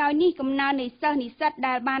ចុងក្រោយនេះកំណើននៃសិស្សនិស្សិត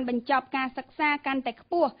ដែលបានបញ្ចប់ការសិក្សាកាន់តែខ្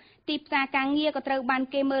ពស់ទីផ្សារការងារក៏ត្រូវបាន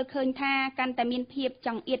គេមើលឃើញថាកាន់តែមានភាពច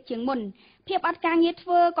ង្អៀតជាងមុនភាពអត់ការងារធ្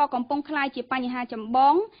វើក៏កំពុងក្លាយជាបញ្ហាចម្ប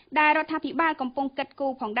ងដែលរដ្ឋាភិបាលកំពុងគិតគូ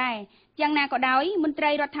រផងដែរយ៉ាងណាក៏ដោយមន្ត្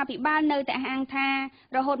រីរដ្ឋាភិបាលនៅតែអះអាងថា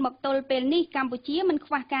រហូតមកទល់ពេលនេះកម្ពុជាមិន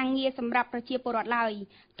ខ្វះការងារសម្រាប់ប្រជាពលរដ្ឋឡើយ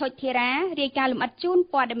ថុចធីរ៉ារាយការណ៍លម្អិតជូន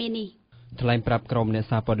ព័ត៌មាននេះថ្លែងប្រាប់ក្រុមអ្នក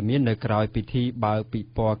សារព័ត៌មាននៅក្រៅពិធីបើកពិ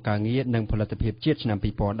ព័រណ៍ការងារនិងផលិតភាពជាតិឆ្នាំ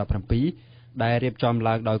2017ដែលរៀបចំ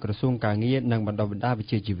ឡើងដោយក្រសួងការងារនិងបណ្ដុះបណ្ដាលវិ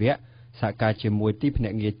ជ្ជាជីវៈសហការជាមួយទីភ្នា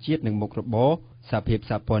ក់ងារជាតិនិងមុខរបរសហភាព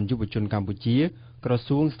សហព័ន្ធយុវជនកម្ពុជាក្រ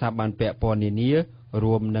សួងស្ថាប័នពាក់ព័ន្ធនានា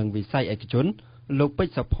រួមនឹងវិស័យឯកជនលោកពេ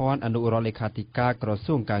ជ្រសុភ័ណ្ឌអនុរដ្ឋលេខាធិការក្រ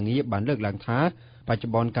សួងការងារបានលើកឡើងថាបច្ចុ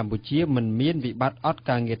ប្បន្នកម្ពុជាមិនមានវិបត្តិអត់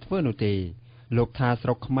ការងារធ្វើនោះទេលោកថាស្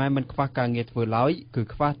រុកខ្មែរមិនខ្វះការងារធ្វើឡើយគឺ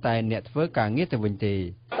ខ្វះតែអ្នកធ្វើការងារទៅវិញទេ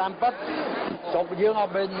តាមពិតស្រុកយើងអ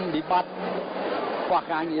ត់មានវិបត្តិខ្វះ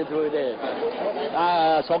ការងារធ្វើទេ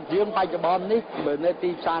ស្រុកយើងបច្ចុប្បន្ននេះបើនៅទី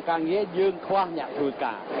ផ្សារការងារយើងខ្វះអ្នកធ្វើ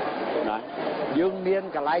ការណាយើងមាន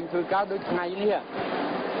កន្លែងធ្វើការដូចថ្ងៃនេះ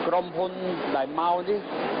ក្រុមហ៊ុនដែលមកនេះ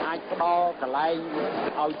អាចផ្ដល់កន្លែង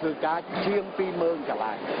ឲ្យធ្វើការជាង 20000 កន្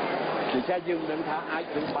លែងដូច្នេះយើងនឹងថាអាច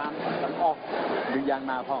ធ្វើបានទាំងអស់ឬយ៉ាង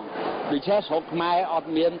ណាផងដូច្នេះស្រុកខ្មែរអត់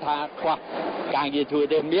មានថាខ្វះការងារធ្វើ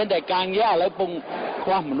ទេមានតែការងារឥឡូវពងខ្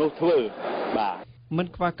វះមនុស្សធ្វើបាទមិន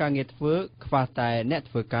ខ្វះការងារធ្វើខ្វះតែអ្នក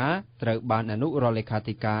ធ្វើការត្រូវបានអនុរដ្ឋលេខា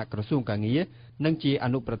ធិការក្រសួងការងារនិងជាអ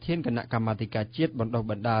នុប្រធានគណៈកម្មាធិការជាតិបណ្ដុះ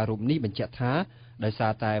បណ្ដាលរូបនេះបញ្ជាក់ថាដោយសា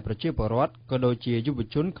រតែប្រជាពលរដ្ឋក៏ដូចជាយុវ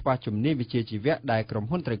ជនខ្វះជំនាញវិជ្ជាជីវៈដែលក្រុម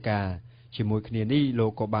ហ៊ុនត្រូវការជាមួយគ្នានេះលោ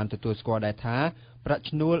កក៏បានទទួលស្គាល់ដែរថាប្រាក់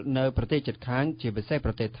ឈ្នួលនៅប្រទេសជិតខាងជាពិសេស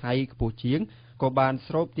ប្រទេសថៃខ្ពស់ជាងក៏បាន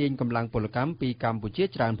ស្រូបទាញកម្លាំងពលកម្មពីកម្ពុជា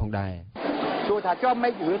ច្រើនផងដែរជួយថាចុះមិ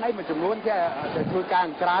នរឿងអីមួយចំនួនគេទៅធ្វើការ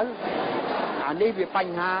ក្រៅអានេះវាប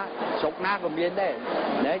ញ្ហាស្រុកណាក៏មានដែរ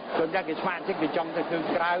ណាជនតែគេស្វាក់ចិត្តគេចង់ទៅធ្វើ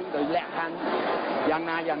ក្រៅដោយលក្ខខណ្ឌយ៉ាង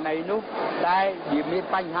ណាយ៉ាងណីនោះតែវាមាន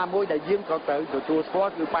បញ្ហាមួយដែលយើងក៏ត្រូវទទួលស្គា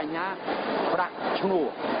ល់គឺបញ្ហាប្រាក់ឈ្នួល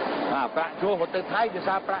ប្រាក់ឈ្នួលទៅថៃគឺ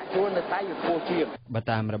សារប្រាក់ឈ្នួលនៅថៃវាខ្ពស់ជាងបើ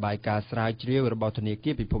តាមរបាយការណ៍ស្រាវជ្រាវរបស់ធនា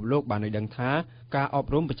គារពិភពលោកបានឲ្យដឹងថាការអប់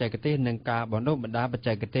រំបច្ចេកទេសនិងការបណ្ដុះបណ្ដាលបច្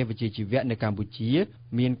ចេកទេសវិជ្ជាជីវៈនៅកម្ពុជា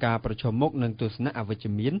មានការប្រឈមមុខនឹងទស្សនៈអវិជ្ជ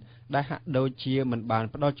មានដែលហាក់ដូចជាមិនបាន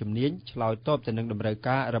ផ្ដល់ជំនាញឆ្លើយតបទៅនឹងតម្រូវ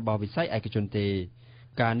ការរបស់វិស័យឯកជនទេ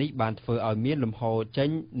ការនេះបានធ្វើឲ្យមានលំហូរចេញ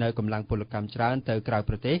នៅកម្លាំងពលកម្មច្រើនទៅក្រៅ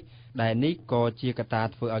ប្រទេសដែលនេះក៏ជាកត្តា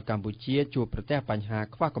ធ្វើឲ្យកម្ពុជាជួបប្រទះបញ្ហា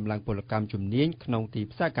ខ្វះកម្លាំងពលកម្មជំនាញក្នុងទី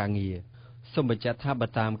ផ្សារការងារសូមបញ្ជាក់ថាបើ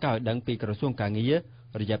តាមការឲ្យដឹងពីក្រសួងការងារ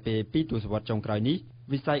រយៈពេល2ទសវត្សរ៍ចុងក្រោយនេះ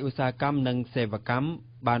វិស័យឧស្សាហកម្មនិងសេវាកម្ម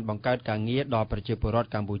បានបង្កើតការងារដល់ប្រជាពលរដ្ឋ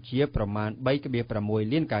កម្ពុជាប្រមាណ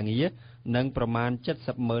 3.6 លានការងារនិងប្រមាណ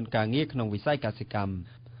 70,000 ការងារក្នុងវិស័យកសិកម្ម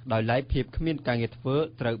ដោយឡែកភាពគ្មានការងារធ្វើ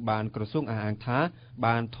ត្រូវបានក្រសួងអះអាងថា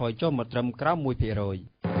បានថយចុះមកត្រឹមក្រោម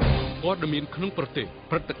 1%ព័ត៌មានក្នុងប្រទេស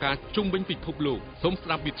ព្រឹត្តិការណ៍ជុំវិញពិភពលោកសូមស្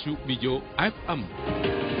ដាប់វិទ្យុ VAYO FM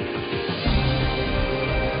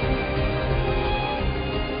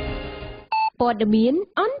ព័ត៌មាន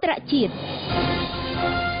អន្តរជាតិ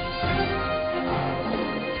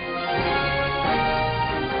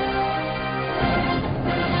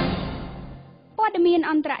ព័ត៌មាន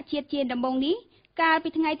អន្តរជាតិជាដំបូងនេះ កាលពី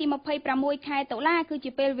ថ្ងៃទី26ខែតុលាគឺ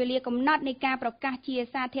ជាពេលវេលាកំណត់នៃការប្រកាសជា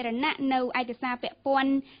សាធារណៈនៅឯកសារពាក់ព័ន្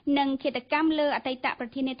ធនឹងឃាតកម្មលើអតីតប្រ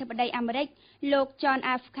ធានាធិបតីអាមេរិកលោក John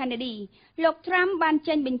F. Kennedy លោក Trump បាន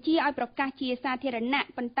ចេញបញ្ជាឲ្យប្រកាសជាសាធារណៈ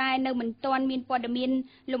ប៉ុន្តែនៅមិនទាន់មានព័ត៌មាន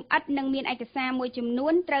លម្អិតនិងមានឯកសារមួយចំនួ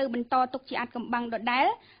នត្រូវបន្តទុកជាអាថ៌កំបាំងដដែល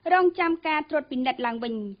រងចាំការត្រួតពិនិត្យឡើងវិ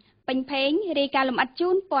ញពេញភេងរាយការណ៍លម្អិតជូ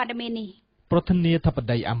នព័ត៌មាននេះប្រធានាធិប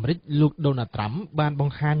តីអាមេរិកលោក Donald Trump បានប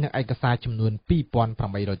ង្ហាញនៅឯកសារចំនួន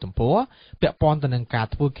 2,800 ទំព័រពាក់ព័ន្ធទៅនឹងការ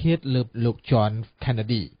ធ្វើឃាតលើលោក John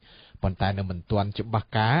Kennedy ប៉ុន្តែនៅមិនទាន់ច្បាស់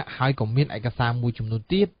ការហើយក៏មានឯកសារមួយចំនួន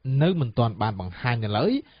ទៀតនៅមិនទាន់បានបង្ហាញនៅឡើ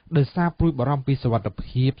យដោយសារព្រួយបារម្ភពីសុវត្ថិ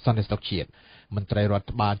ភាពសន្តិសុខជាតិមន្ត្រីរដ្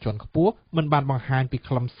ឋបាលជាន់ខ្ពស់មិនបានបង្ហាញពី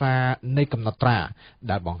ខ្លឹមសារនៃកំណត់ត្រា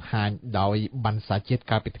ដែលបង្ហាញដោយបានសារជាតិ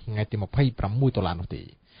កាលពីថ្ងៃទី26ដុល្លារនោះទេ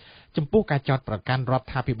ចំពោះការចោទប្រកាន់រដ្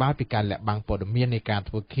ឋាភិបាលពីការលាក់បាំងព័ត៌មាននៃការ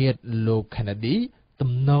ធ្វើឃាតលោក Kennedy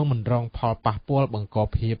ទំនងមិនរងផលប៉ះពាល់បង្ក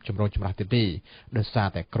ភាពចម្រូងចម្រាសទៀតទេដោយសារ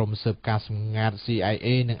តែក្រុមស៊ើបការសម្ងាត់ CIA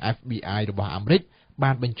និង FBI របស់អាមេរិក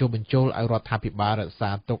បានបញ្ចូលឲ្យរដ្ឋាភិបាលរក្សា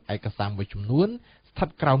ទុកឯកសារមួយចំនួនស្ថិត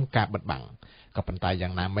ក្រោមការបិទបាំងក៏ប៉ុន្តែយ៉ា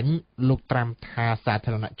ងណាមិញលោកត្រាំថាសា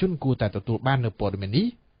ធារណជនគួរតែទទួលបាននូវព័ត៌មាននេះ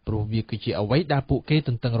ព្រោះវាគឺជាអ្វីដែលពួកគេទ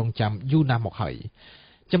ន្ទឹងរង់ចាំយូរណាស់មកហើយ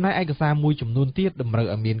ចំណែកឯកសារមួយចំនួនទៀតតម្រូវ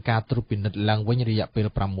ឲ្យមានការត្រួតពិនិត្យឡើងវិញរយៈពេល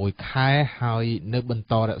6ខែហើយនៅបន្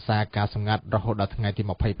តរក្សាការសម្ងាត់រហូតដល់ថ្ងៃទី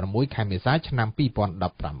26ខែមេសាឆ្នាំ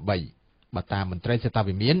2018បើតាមមន្ត្រីសេតា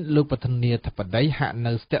វិមានលោកប្រធានាធិបតីហាក់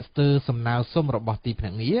នៅស្ទាក់ស្ទើរសំណើសុំរបស់ទីភ្នា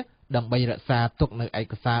ក់ងារដើម្បីរក្សាទុកនៅឯ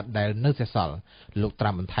កសារដែលនៅសេសសល់លោកត្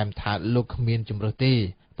រាំបន្ថែមថាលោកគ្មានជំរឿសទេ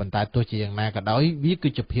ប៉ុន្តែទោះជាយ៉ាងណាក៏ដោយវាគឺ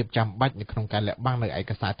ជាភាពចាំបាច់នៅក្នុងការលាក់បាំងនៅឯ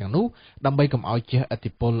កសារទាំងនោះដើម្បីកុំឲ្យជះឥទ្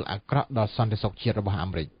ធិពលអាក្រក់ដល់សន្តិសុខជាតិរបស់អា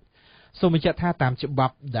មេរិកសូមបញ្ជាក់ថាតាមច្បា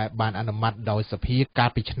ប់ដែលបានអនុម័តដោយសភាកាល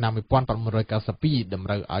ពីឆ្នាំ1992តម្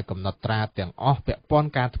រូវឲ្យកំណត់ត្រាទាំងអស់ពាក់ព័ន្ធ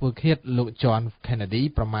ការធ្វើឃាតលោក John Kennedy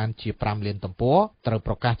ប្រមាណជា5លានទំព័រត្រូវ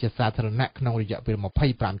ប្រកាសជាសាធារណៈក្នុងរយៈពេល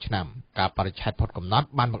25ឆ្នាំការបរិច្ឆេទផុតកំណត់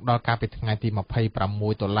បានមកដល់កាលពីថ្ងៃទី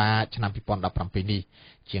26ដុល្លារឆ្នាំ2017នេះ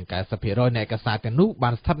ជាង 90% នៃឯកសារទាំងនោះបា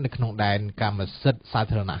នស្ថិតនៅក្នុងដែនកម្មសិទ្ធិសា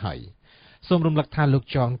ធារណៈហើយសូមរំលឹកថាលោក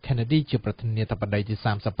John Kennedy ជាប្រធានាធិបតីទី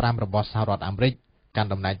35របស់សហរដ្ឋអាមេរិកកា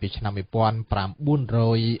ន់តំណែងពីឆ្នាំ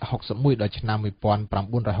1961ដល់ឆ្នាំ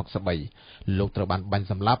1963លោកត្រូវបានបាញ់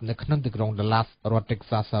សម្លាប់នៅក្នុងទីក្រុង Dallas រដ្ឋ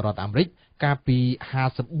Texas សហរដ្ឋអាមេរិកកាលពី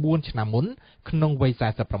54ឆ្នាំមុនក្នុងវ័យ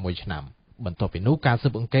46ឆ្នាំបន្ទាប់ពីនោះការស៊ើ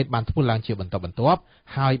បអង្កេតបានធ្វើឡើងជាបន្តបន្ទាប់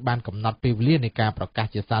ហើយបានកំណត់ពេលវេលានៃការប្រកាស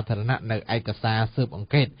ជាសាធារណៈនៅឯកសារស៊ើបអង្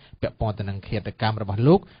កេតពាក់ព័ន្ធទៅនឹងឃាតកម្មរបស់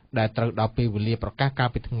លោកដែលត្រូវដល់ពេលវេលាប្រកាសកាល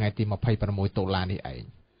ពីថ្ងៃទី26តុលានេះឯង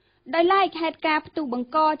ដោយឡែកហេតុការណ៍ផ្ទុះបង្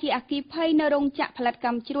កជាអគ្គិភ័យនៅរោងចក្រផលិតក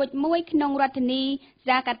ម្មជ្រួចមួយក្នុងរដ្ឋធានីហ្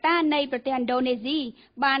សាកាតានៃប្រទេសឥណ្ឌូនេស៊ី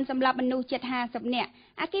បានសម្លាប់មនុស្សជិត50នាក់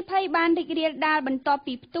អគ្គិភ័យបានរីករាលដាលបន្ទាប់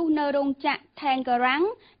ពីផ្ទុះនៅរោងចក្រ Tangerang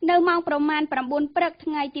នៅម៉ោងប្រមាណ 9 ព្រឹក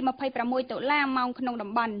ថ្ងៃទី26តុលាម៉ោងក្នុង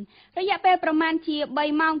តំបន់រយៈពេលប្រមាណជា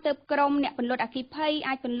3ម៉ោងទើបក្រុមអ្នកពន្លត់អគ្គិភ័យ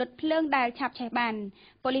អាចពន្លត់ភ្លើងដែលឆាបឆេះបាន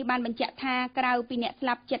ប៉ូលីសបានបញ្ជាក់ថាក្រៅពីអ្នកស្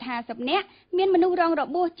លាប់ជិត50នាក់មានមនុស្សរងរ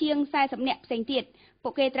បួសជាង40នាក់ផ្សេងទៀតពួ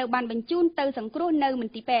កគេត្រូវបានបញ្ជូនទៅសង្គ្រោះនៅម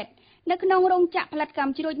ន្ទីរពេទ្យនៅក្នុងរោងចក្រផលិតកម្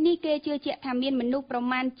មជ្រួចនេះគេជឿជាក់ថាមានមនុស្សប្រ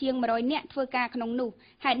មាណជាង100នាក់ធ្វើការក្នុងនោះ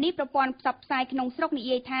ហេតុនេះប្រព័ន្ធផ្សព្វផ្សាយក្នុងស្រុកនិ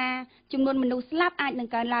យាយថាចំនួនមនុស្សស្លាប់អាចនឹង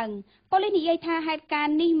កើនឡើងប៉ូលីសនិយាយថាហេតុការ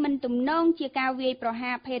ណ៍នេះមិនទំនងជាការវាយប្រ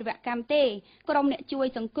ហារភេរវកម្មទេក្រុមអ្នកជួយ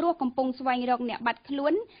សង្គ្រោះកំពុងស្វែងរកអ្នកបាត់ខ្លួ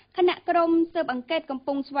នខណៈក្រុមស៊ើបអង្កេតកំ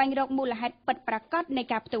ពុងស្វែងរកមូលហេតុពិតប្រាកដនៃ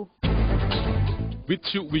ការផ្ទុះវិទ្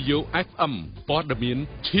យុ VAYO FM ព័ត៌មាន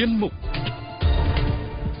ឈានមុខ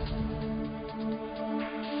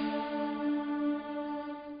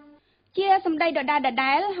ជាសម្ដីដ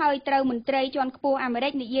ដែលហើយត្រូវមន្ត្រីជាន់ខ្ពស់អាមេរិ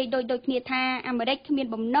កនិយាយដូចគ្នាថាអាមេរិកគ្មាន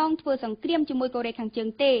បំណងធ្វើសង្គ្រាមជាមួយកូរ៉េខាងជើង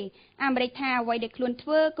ទេអាមេរិកថាអ្វីដែលខ្លួនធ្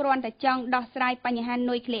វើគ្រាន់តែចង់ដោះស្រាយបញ្ហា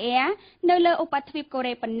នុយក្លេអ៊ែរនៅលើឧបទ្វីបកូ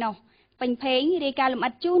រ៉េប៉ុណ្ណោះពេញភេងរាយការណ៍លម្អិ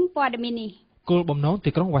តជូនព័ត៌មាននេះគោលបំណង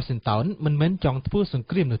ទីក្រុង Washington មិនមែនចង់ធ្វើសង្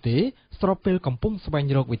គ្រាមនោះទេស្របពេលកំពុងស្វែង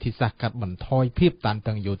រកវិធីសាស្ត្រកាត់បន្ថយភាពតាន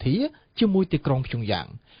តឹងយោធាជាមួយទីក្រុងព្យុងយ៉ាង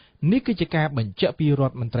នេះគឺជាការបញ្ជាក់ពីរ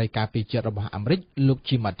ដ្ឋមន្ត្រីការពារជាតិរបស់អាមេរិកលោក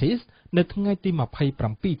Jim Mattis នៅថ្ងៃទី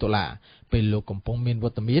27តុលាពេលលោកកំពុងមានវ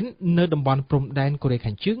ត្តមាននៅតំបន់ព្រំដែនកូរ៉េ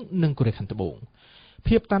ខាងជើងនិងកូរ៉េខាងត្បូង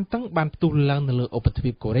ភាពតានតឹងបានផ្ទុះឡើងនៅលើឧបទ្វី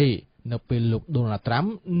បកូរ៉េនៅពេលលោក Donald Trump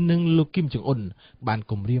និងលោក Kim Jong Un បាន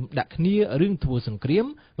គម្រាមដាក់គ្នារឿងធ្វើសង្គ្រាម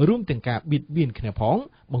រួមទាំងការបៀតបៀនគ្នាផង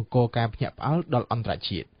បង្កការភ្ញាក់ផ្អើលដល់អន្តរ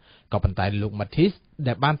ជាតិក៏ប៉ុន្តែលោក Mattis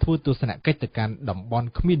ដែលបានធ្វើទស្សនកិច្ចទៅកាន់តំបន់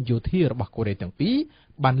គ្មានយោធារបស់កូរ៉េទាំងពីរ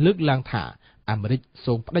បានលើកឡើងថាអាមេរិក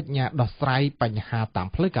សូមបដិញ្ញាដោះស្រាយបញ្ហាតាម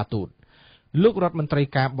ផ្លូវការទូតលោករដ្ឋមន្ត្រី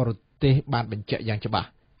ការបរទេសបានបញ្ជាក់យ៉ាងច្បាស់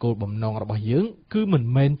គោលបំណងរបស់យើងគឺមិន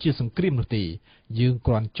មែនជាសង្គ្រាមនោះទេយើង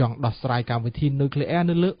គ្រាន់ចង់ដោះស្រាយកម្មវិធីនុយក្លេអ៊ែរ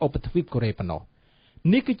នៅលើឧបទ្វីបកូរ៉េប៉ុណ្ណោះ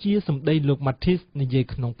នេះគឺជាសម្ដីលោក Mattis និយាយ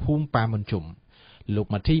ក្នុងភូមិប៉ាមុនជុំលោក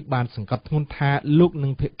Mattis បានសង្កត់ធ្ងន់ថាលោកនិ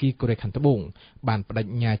ងភាគីកូរ៉េខាងត្បូងបានបដិ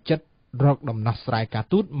ញ្ញាចិត្តរកដំណោះស្រាយការ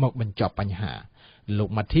ទូតមកបញ្ចប់បញ្ហាលោក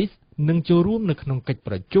Mattis នឹងចូលរួមនៅក្នុងកិច្ច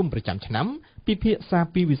ប្រជុំប្រចាំឆ្នាំពិភាក្សា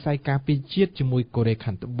ពីវិស័យការពារជាតិជាមួយកូរ៉េ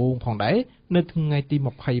ខាងត្បូងផងដែរនៅថ្ងៃទី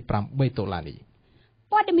28តុលានេះ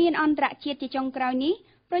ព័ត៌មានអន្តរជាតិជាចុងក្រោយនេះ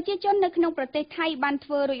ប្រជាជននៅក្នុងប្រទេសថៃបានធ្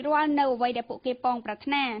វើរួចរាល់នៅអ្វីដែលពួកគេប៉ងប្រា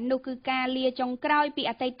ថ្នានោះគឺការលាចុងក្រោយពី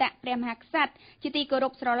អតីតព្រះមហាក្សត្រជាទីគោរ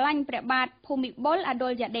ពស្រឡាញ់ព្រះបាទភូមិបុលអាដុ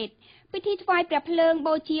លយ៉ាដេតពិធីថ្វាយព្រះភ្លើង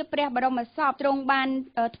បូជាព្រះបរមសពទ្រង់បាន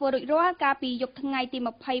ធ្វើរួចរាល់កាលពីយប់ថ្ងៃទី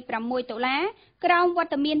26តុលាក្រោមវ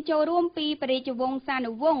ត្តមានចូលរួមពីព្រះរាជវង្សា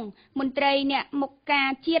នុវង្សមន្ត្រីអ្នកមុខការ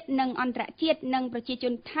ជាតិនិងអន្តរជាតិនិងប្រជាជ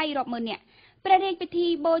នថៃរាប់ម៉ឺននាក់ព្រះរាជពិធី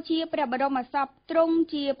បូជាព្រះបរមសពទ្រង់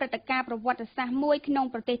ជាព្រឹត្តិការណ៍ប្រវត្តិសាស្ត្រមួយក្នុង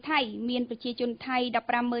ប្រទេសថៃមានប្រជាជនថៃ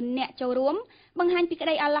 15,000 នាក់ចូលរួមបង្ហាញពីក្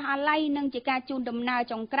តីអាឡោះអាល័យនិងជាការជូនដំណើរ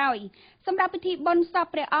ចុងក្រោយសម្រាប់ពិធីបុណ្យសព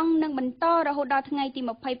ព្រះអង្គនឹងបន្តរហូតដល់ថ្ងៃទី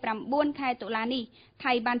29ខែតុលានេះ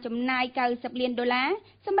ថៃបានចំណាយ$90 លាន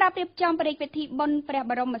សម្រាប់រៀបចំព្រះរាជពិធីបុណ្យព្រះ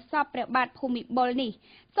បរមសពព្រះបាទភូមិបុលនេះ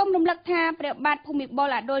សូមរំលឹកថាព្រះបាទភូមិបុល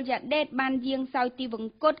អាដុលយ៉ាដេតបានយាងសោយទីវ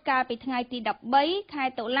ង្គតកាលពីថ្ងៃទី13ខែ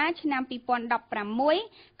តុលាឆ្នាំ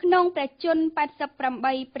2016ក្នុងព្រះជន្ម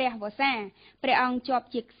88ព្រះវស្សាព្រះអង្គជាប់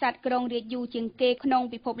ជាក្សត្រគ្រងរាជ្យយូរជាងគេក្នុង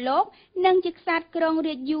ពិភពលោកនិងជាក្សត្រគ្រង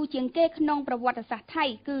រាជ្យយូរជាងគេក្នុងប្រវត្តិសាស្ត្រថៃ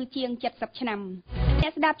គឺជាង70ឆ្នាំអ្ន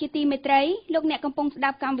កស្ដាប់ជាទីមេត្រីលោកអ្នកកំពុងស្ដា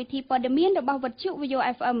ប់កម្មវិធីព័ត៌មានរបស់វិទ្យុ VAYO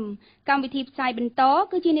FM កម្មវិធីផ្សាយបន្ត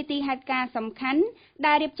គឺជានីតិហេតុការណ៍សំខាន់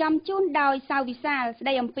ដែលរៀបចំជូនដោយសាវវិសាលស្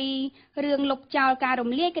ដីអំពីរឿងលុបចោលការរំ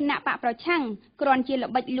លាយគណៈបកប្រឆាំងគ្រាន់ជា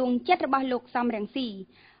ល្បិចលួងចិត្តរបស់លោកសំរងស៊ី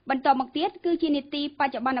បន្តមកទៀតគឺជានីតិប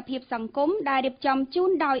ច្ចុប្បន្នភាពសង្គមដែលរៀបចំជូន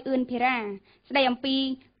ដោយអឿនភិរាស្ដីអំពី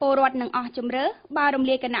ពលរដ្ឋនឹងអស់ជំរឿបើរំ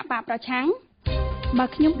លាយគណៈបកប្រឆាំងបើ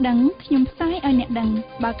ខ្ញុំដឹងខ្ញុំផ្សាយឲ្យអ្នកដឹង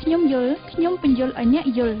បើខ្ញុំយល់ខ្ញុំបញ្យល់ឲ្យអ្នក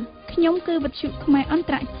យល់ខ្ញុំគឺវិទ្យុខ្មែរអន្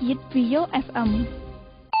តរជាតិ VAYO FM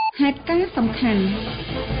ហេតុការណ៍សំខាន់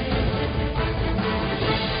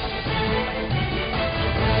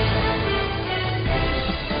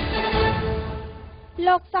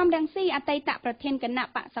លោកសំរងស៊ីអតីតប្រធានគណៈ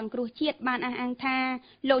បកសង្គ្រោះជាតិបានអះអាងថា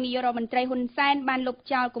លោកនាយករដ្ឋមន្ត្រីហ៊ុនសែនបានលុប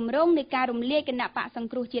ចោលគម្រោងនៃការរំលាយគណៈបកសង្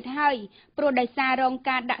គ្រោះជាតិហើយព្រោះដោយសាររង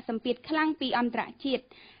ការដាក់សម្ពាធខ្លាំងពីអន្តរជាតិត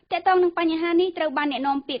កតងនឹងបញ្ហានេះត្រូវបានអ្នក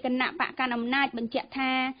នាំពាក្យគណៈបកកណ្ដាលអំណាចបញ្ជាក់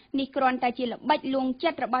ថានេះគ្រាន់តែជាល្បិចលួងចិ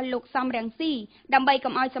ត្តរបស់លោកសំរងស៊ីដើម្បី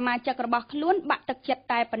កុំឲ្យសមាជិករបស់ខ្លួនបាក់ទឹកចិត្ត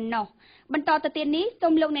តែប៉ុណ្ណោះបន្តទៅទៀតនេះសូ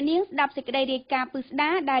មលោកអ្នកនាងស្ដាប់សេចក្តីរាយការណ៍ពិស្ដា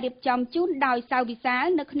រដែលរៀបចំជូនដោយសាវវិសាល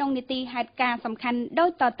នៅក្នុងនីតិហេតុការណ៍សំខាន់ដូ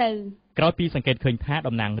ចតទៅក្រោយពីសង្កេតឃើញថា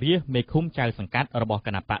តំណាងរាស្ត្រមេឃុំចៅសង្កាត់របស់គ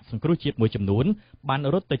ណៈបកសង្គ្រោះជាតិមួយចំនួនបាន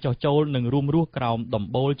រត់ទៅចោះចូលនិងរួមរស់ក្រោមដំ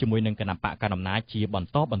បូលជាមួយនឹងគណៈបកកណ្ដាលអំណាចជាបន្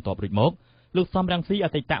តបន្ទាប់រួចមកលោកសំរងស៊ីអ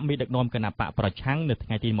តីតមេដឹកនាំគណៈបកប្រឆាំងនៅថ្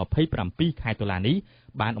ងៃទី27ខែតុលានេះ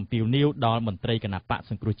បានអំពាវនាវដល់មន្ត្រីគណៈបក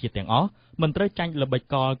សង្គ្រោះជាតិទាំងអស់មិនត្រូវចាញ់ល្បិច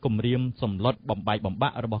កលគម្រាមសម្លុតបំបែកបំបា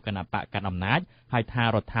ក់របស់គណៈបកកណ្ដាលអំណាចហើយថា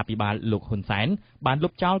រដ្ឋាភិបាលលោកហ៊ុនសែនបានលុ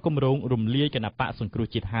បចោលគម្រោងរំលាយគណៈបកសង្គ្រោះ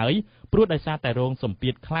ជាតិហើយព្រោះដោយសារតែរងសម្ពា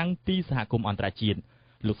ធខ្លាំងពីសហគមន៍អន្តរជាតិ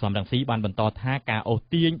លោកសំរងស៊ីបានបន្តថាការអូស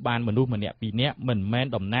ទាញបានមនុស្សម្នាក់ពីរនាក់មិនមែន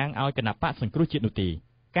តំណាងឲ្យគណៈបកសង្គ្រោះជាតិនោះទេ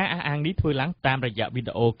ការអះអាងនេះធ្វើឡើងតាមរយៈវី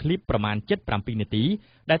ដេអូឃ្លីបប្រមាណ7នាទី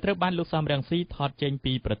ដែលត្រូវបានលោកសំរងស៊ីថតចេញ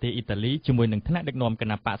ពីប្រទេសអ៊ីតាលីជាមួយនឹងថ្នាក់ដឹកនាំគ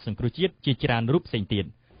ណៈបកសង្គ្រោះជាតិជាច្រើនរូបផ្សេងទៀត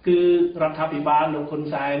គឺរដ្ឋាភិបាលលោកហ៊ុន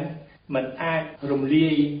សែនមិនអាចរំលា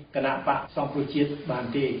យគណៈបកសង្គ្រោះជាតិបាន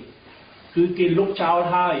ទេគឺគេលុបចោល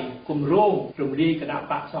ហើយគម្រោងរំលាយគណៈ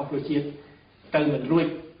បកសង្គ្រោះជាតិទៅមិនរួច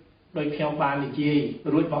ដោយខ្ញុំបាននិយាយ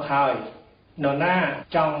រួចមកហើយនរណា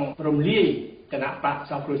ចង់រំលាយគណៈបក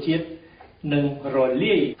សង្គ្រោះជាតិនឹងរ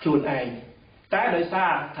លាយខ្លួនឯងតែដោយសា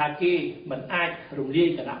រថាគេមិនអាចរំលាយ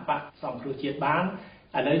គណៈបកសង្គ្រោះជាតិបាន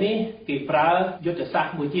ឥឡូវនេះគេប្រើយុទ្ធសាស្ត្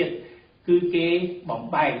រមួយទៀតគឺគេបំ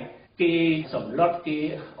បែកគេសម្លុតគេ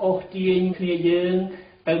អូសទាញគ្នាយើង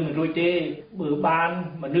ទៅមិនរួចទេបើបាន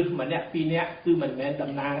មនុស្សម្នាក់ពីរនាក់គឺមិនមែន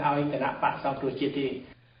តំណាងឲ្យគណៈបកសង្គ្រោះជាតិទេ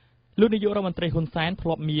លោកនាយករដ្ឋមន្ត្រីហ៊ុនសែនធ្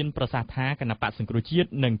លាប់មានប្រសាសន៍ថាគណៈបកសង្គ្រោះជាតិ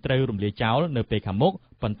នឹងត្រូវរំលាយចោលនៅពេលខាងមុខ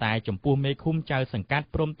ប៉ុន្តែចំពោះមេឃុំចៅសង្កាត់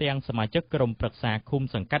ព្រមទាំងសមាជិកក្រុមប្រឹក្សាឃុំ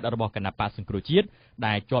សង្កាត់របស់គណៈបកសង្គ្រោះជាតិ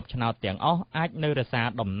ដែលជាប់ឆ្នោតទាំងអស់អាចនៅរក្សា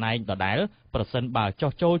តំណែងដដែលប្រសិនបើ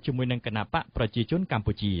ចោះចូលជាមួយនឹងគណៈបកប្រជាជនកម្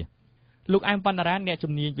ពុជាលោកអែមវណ្ណរាអ្នក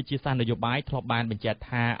ជំនាញវិទ្យាសាស្ត្រនយោបាយធ្លាប់បានបញ្ជាក់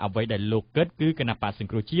ថាអ្វីដែលលោកគិតគឺគណៈបកសង្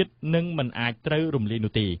គ្រោះជាតិនឹងមិនអាចត្រូវរំលាយ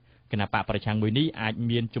នោះទេគណៈបកប្រឆាំងមួយនេះអាច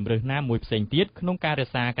មានជំរើសណាមួយផ្សេងទៀតក្នុងការរ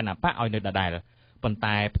ក្សាគណៈបកឲ្យនៅដដែល ប៉ុន្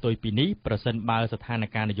តែផ្ទុយពីនេះប្រសិនបើស្ថាន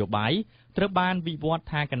ភាពនយោបាយត្រូវបានវិវត្ត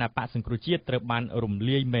ថាគណៈបកសង្គ្រោះជាតិត្រូវបានរំ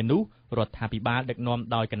លាយមែននោះរដ្ឋាភិបាលដឹកនាំ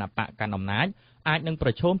ដោយគណៈបកកណ្ដាលអំណាចអាចនឹងប្រ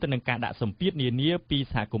ឈមទៅនឹងការដាក់សម្ពាធនានាពី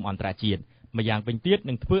សហគមន៍អន្តរជាតិម្យ៉ាងវិញទៀត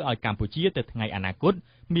នឹងធ្វើឲ្យកម្ពុជាទៅថ្ងៃអនាគត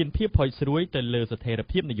មានភាពផុយស្រួយទៅលើស្ថិរ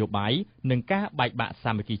ភាពនយោបាយនិងការបែកបាក់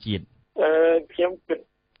សាមគ្គីជាតិខ្ញុំគិត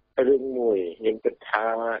រឿងមួយខ្ញុំគិតថា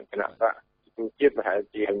គណៈបកសង្គ្រោះជាតិប្រហែល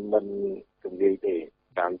ជាមិនរំលាយទេ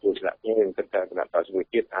តាមទស្សនៈខ្ញុំគិតថាគណៈបកសង្គ្រោះ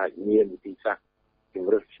ជាតិអាចមានវិធីសាស្ត្រជំ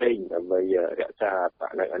រុញផ្សេងដើម្បីរក្សាប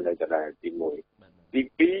កនៅដដែលទី1ទី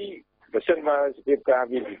2បើសិនមកសភាពការ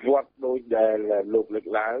វិវត្តដោយដែលលោកលើក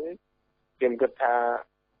ឡើងខ្ញុំគិតថា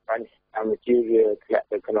បញ្ហាកម្ពុជាវាធ្លាក់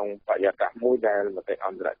ទៅក្នុងបរិយាកាសមួយដែលមតិអ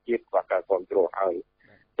ន្តរជាតិខ្វះការគ្រប់គ្រងហើយ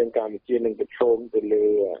ទាំងកម្ពុជានឹងប្រឈមទៅលើ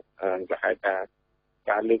គេហៅថា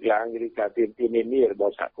ការលើកឡើងឬការទាមទារនានារប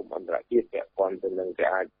ស់សហគមន៍អន្តរជាតិពាក់ព័ន្ធទៅនឹងតែ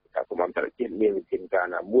អាចសហគមន៍អន្តរជាតិមានវិធានការ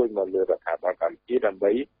ណាមួយមកលើរដ្ឋាភិបាលកម្ពុជាដើម្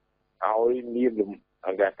បីឲ្យមាន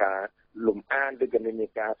ការលំអានឬក៏និន្នា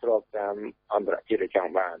ការស្របតាមអន្តរជាតិច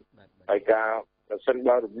ង់បានហើយការប្រសិន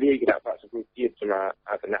បើរំលាយគណៈបក្សសង្គ្រោះជាតិស្មា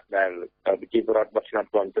អាសនៈដែលប្រជាពលរដ្ឋបោះឆ្នោត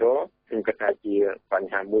គ្រប់គ្រងខ្ញុំគិតថាជាប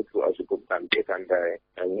ញ្ហាមួយធ្វើឲ្យសង្គមកម្ពុជាកាន់តែ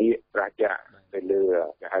ងាកប្រជាទៅលើ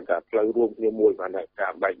គេហៅថាផ្លូវរួមគ្នាមួយបានថាកា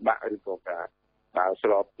របែកបាក់ឬក៏ការដើរស្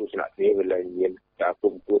របទស្សនៈគ្នាវាលែងមានការ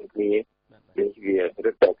គុំគួនគ្នានេះវា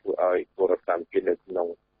រឹតតែធ្វើឲ្យពលរដ្ឋកម្ពុជានៅក្នុង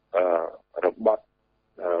របប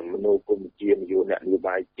មនោគមវិជ្ជានយោ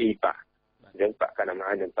បាយទីបកនិងបកកណ្ដាលអំណា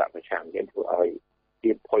ចនិងបកប្រឆាំងនេះធ្វើឲ្យ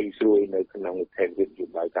ភាពផុយស្រួយនៅក្នុងថេរវិទ្យា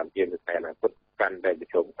បាយកម្ពុជានៅថ្ងៃអនាគតកាន់តែប្រ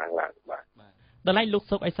ឈមខាងឡើងបាទដល់ឡែកលោក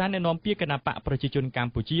សុកអេសានអ្នកនាំពាក្យគណៈបកប្រជាជនក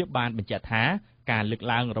ម្ពុជាបានបញ្ជាក់ថាការលើក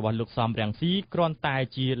ឡើងរបស់លោកសំរងស៊ីគ្រាន់តែ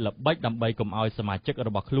ជាល្បិចដើម្បីកុំឲ្យសមាជិករ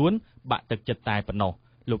បស់ខ្លួនបាក់ទឹកចិត្តតែប៉ុណ្ណោះ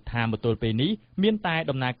លោកថាមកទល់ពេលនេះមានតែ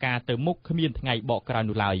ដំណើរការទៅមុខគ្មានថ្ងៃបកក្រោយ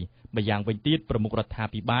នោះឡើយម្យ៉ាងវិញទៀតប្រមុខរដ្ឋា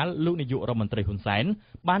ភិបាលលោកនាយករដ្ឋមន្ត្រីហ៊ុនសែន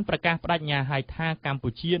បានប្រកាសបដិញ្ញាឲ្យថាកម្ពុ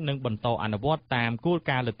ជានឹងបន្តអនុវត្តតាមគោល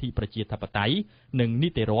ការណ៍លទ្ធិប្រជាធិបតេយ្យនិងនី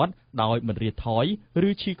តិរដ្ឋដោយមិនរាថយឬ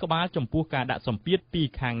ឈឺក្បាលចំពោះការដាក់សម្ពាធពី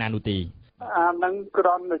ខាងណានោះទេអានឹងគ្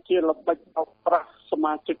រាន់តែជាល្បិចបោកប្រាស់ស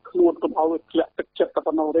មាជិកខ្លួនកុំឲ្យធ្លាក់ទឹកចិត្តទៅ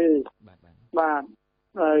ប៉ុណ្ណោះទេបាទ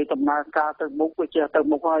ហើយដំណើរការទៅមុខវាចេះទៅ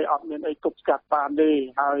មុខហើយអត់មានអីទប់ស្កាត់បានទេ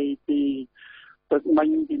ហើយពីទឹកមិញ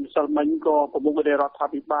ពីម្សិលមិញក៏ប្រមុខរដ្ឋា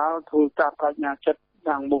ភិបាលធ្វើការបញ្ញាចិត្ត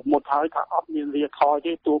យ៉ាងមុខមុតហើយថាអត់មានរាថយ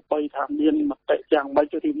ទេទោះបីថាមានមតិយ៉ាងម៉េ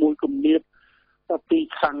ចឬមួយគំនាបពី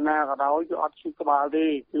ខាងណាក៏ដោយគឺអត់ឈឺក្បាលទេ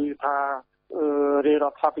គឺថារ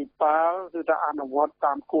ដ្ឋាភិបាលគឺថាអនុវត្ត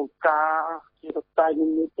តាមគោលការណ៍ជាបច្ច័យ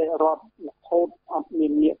នីតិរដ្ឋរហូតអត់មា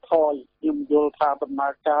នរាថយខ្ញុំយល់ថាដំណើ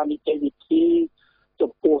រការនីតិវិធី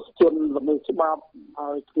ចំពោះជនល្មើសច្បាប់ហើ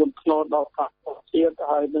យធ្ងន់ធ្ងរដល់ការបោះជាតិ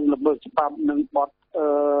ហើយនឹងល្មើសច្បាប់នឹងបទ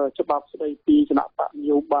ច្បាប់ស្តីពីគណៈបកន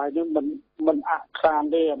យោបាយនេះមិនអខាន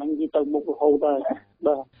ទេអាហ្នឹងគឺទៅមុខរហូតហើយ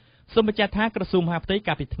បាទសូមបញ្ជាក់ថាក្រសួងមហាផ្ទៃ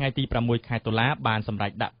កាលពីថ្ងៃទី6ខែតុលាបានសម្រេ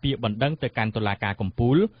ចដាក់ពាក្យបណ្ដឹងទៅកាន់តុលាការកំពូ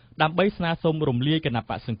លដើម្បីស្នើសុំរំលាយគណៈ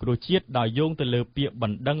បកសង្គ្រោះជាតិដោយយោងទៅលើពាក្យប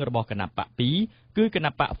ណ្ដឹងរបស់គណៈបក2គឺគ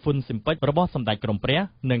ណៈបកហ៊ុនស៊ិនប៉ិចរបស់សម្ដេចក្រមព្រះ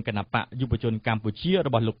និងគណៈបកយុវជនកម្ពុជារ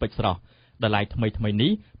បស់លោកពេជ្រស្រស់ដល់ឡែកថ្មី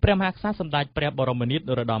នេះព្រះមហាក្សត្រសម្ដេចព្រះបរមនាថ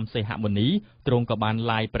នរោត្តមសីហមុនីទ្រង់ក៏បាន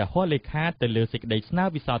ឡាយព្រះហស្ថលេខាទៅលើសេចក្តីស្នើ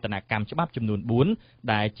វិសោធនកម្មច្បាប់ចំនួន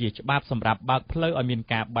4ដែលជាច្បាប់សម្រាប់បើកផ្លូវឲ្យមាន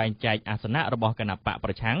ការបែងចែកអាសនៈរបស់គណៈបកប្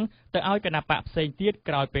រឆាំងទៅឲ្យគណៈបកផ្សេងទៀត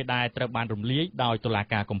ក្រោយពេលដែលត្រូវបានរំលាយដោយតុលា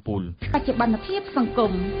ការកំពូលបច្ចុប្បន្នភាពសង្គ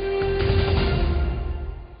ម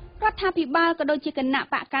រដ្ឋាភិបាលក៏ដូចជាគណៈ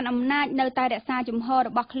បកកាន់អំណាចនៅតែរក្សាជំហររ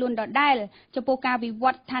បស់ខ្លួនដដែលចំពោះការវិវ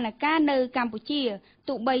ត្តស្ថានភាពនៅកម្ពុជា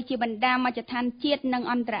ទោះបីជាបណ្ដាមជ្ឈដ្ឋានជាតិនិង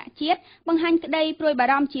អន្តរជាតិបង្ហាញក្តីព្រួយបា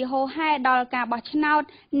រម្ភជាហូរហែដល់ការបោះឆ្នោត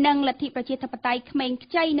និងលទ្ធិប្រជាធិបតេយ្យក្មេងខ្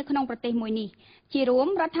ចីនៅក្នុងប្រទេសមួយនេះជារួម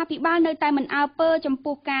រដ្ឋាភិបាលនៅតែមិនអើពើចំ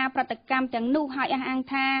ពោះការប្រតិកម្មទាំងនោះហើយអះអាង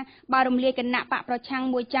ថាបើរំលាយគណៈបកប្រឆាំង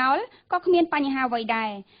មួយចោលក៏គ្មានបញ្ហាអ្វីដែ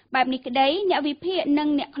របែបនេះក្តីអ្នកវិភាគនិង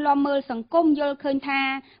អ្នកឃ្លាំមើលសង្គមយល់ឃើញថា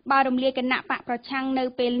បើរំលាយគណៈបកប្រឆាំងនៅ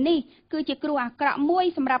ពេលនេះគឺជាគ្រោះអាក្រក់មួយ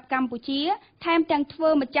សម្រាប់កម្ពុជាថែមទាំងធ្វើ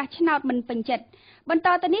ម្ចាស់ឆ្នោតមិនពេញចិត្តបន្ត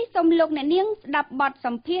ទៅនេះសូមលោកអ្នកនាងស្ដាប់បទស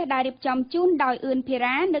ម្ភាសន៍ដែលរៀបចំជូនដោយអឿនភិ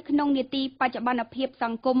រានៅក្នុងនេតិបច្ចុប្បន្នភាពស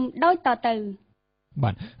ង្គមដូចតទៅ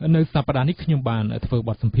បាទនៅសប្តាហ៍នេះខ្ញុំបានធ្វើប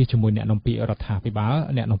ទសម្ភាសន៍ជាមួយអ្នកនាំពាក្យរដ្ឋាភិបាល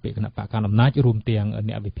អ្នកនាំពាក្យគណៈបកកណ្ដាលអំណាចរួមទាំង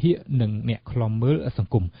អ្នកវិភាគនិងអ្នកខ្លំមើលស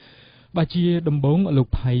ង្គម បាទជាដំបូងលោក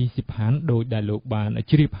ផៃសិផានដោយដែលលោកបាន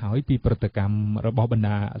ជ្រាបហើយពីប្រតិកម្មរបស់បណ្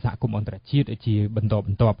ដាសហគមន៍អន្តរជាតិជាបន្តប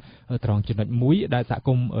ន្ទាប់ត្រង់ចំណុចមួយដែលសហគ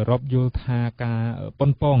មន៍អឺរ៉ុបយល់ថាការប៉ុ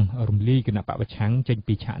នប៉ងរំលាយគណៈបកប្រឆាំងចេញ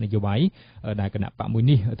ពីឆាកនយោបាយដែលគណៈបកមួយ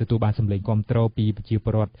នេះទទួលបានសម្លេងគាំទ្រពីប្រជាព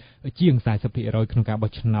លរដ្ឋជាង 40% ក្នុងការ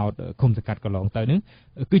បោះឆ្នោតឃុំសង្កាត់កន្លងទៅនេះ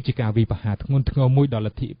គឺជាការវាយប្រហារធ្ងន់ធ្ងរមួយដល់ល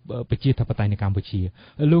ទ្ធិប្រជាធិបតេយ្យនៅកម្ពុជា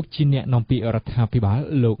លោកជាអ្នកនាំពាក្យរដ្ឋាភិបាល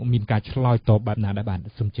លោកមានការឆ្លើយតបបែបណាដែរបាទ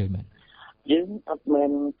សូមជឿមែនយើងអត់មែ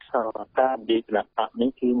នការនិយាយគណៈបកនេះ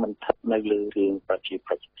គឺมันស្ថិតនៅលើរឿងប្រជា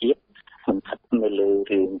ប្រិយភាពมันស្ថិតនៅលើ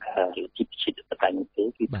រឿងជីវជាតិបតៃនេះទេ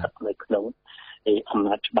គឺស្ថិតនៅក្នុងអំ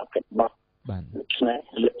ណាចច្បាប់របស់បាទដូច្នេះ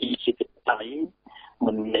លើជីវជាតិបតៃ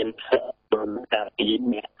มันមានដំណើរការពី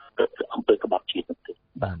អ្នកទៅអង្គើក្បត់ជាតិទេ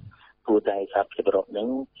បាទព្រោះតែសហភាពអឺរ៉ុបនឹង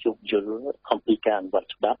ជួបយល់អំពីការអនុវត្ត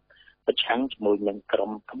ច្បាប់ប្រឆាំងជាមួយនឹងក្រុ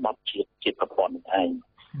មក្បត់ជាតិជាប្រព័ន្ធឯង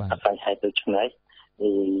អាស្រ័យហេតុដូច្នេះ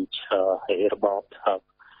ហើយរបប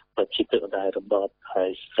ប្រជាធិបតេយ្យរបបហើយ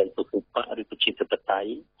ស្រីពុទ្ធបកឬប្រជាធិបតេយ្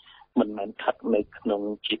យមិនមែនខិតនៅក្នុង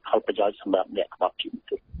ជាផលប្រយោជន៍សម្រាប់អ្នកក្បត់ជាតិ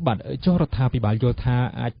ទេបាទចុះរដ្ឋាភិបាលយល់ថា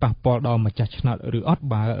អាចប៉ះពាល់ដល់ម្ចាស់ឆ្នោតឬអត់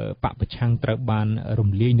បើបកប្រឆាំងត្រូវបានរំ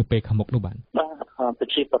លាយនៅពេលខាងមុខនោះបាទប្រ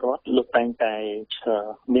ជាពលរដ្ឋលោកតែងតែ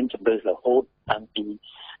មានជំរឿនរហូតតាំងពី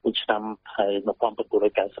ឆ្នាំ1993មក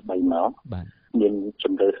បាទមាន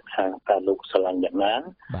ជំរឿនខាងការលោកស្រឡាញ់អ្នកណា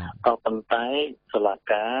ក៏ប៉ុន្តែតុលា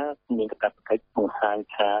ការមានកាតព្វកិច្ចបង្ហាញ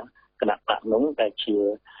ថាគណៈបកនោះដែលជា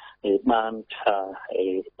បាន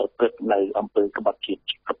ប្រព្រឹត្តនៅអំពើក្បត់ជាតិ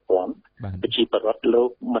ប្រព័ន្ធប្រជាពលរដ្ឋលោក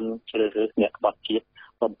មិនជ្រើសរើសអ្នកក្បត់ជាតិ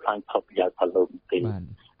បំផ្លាញផលប្រយោជន៍ផលលោកទេ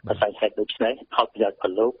អាស្រ័យហេតុដូច្នេះផលប្រយោជន៍ផ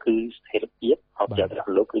លលោកគឺស្ថិរភាពផលប្រយោជន៍ផ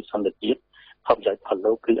លលោកគឺសន្តិភាពផលប្រយោជន៍ផល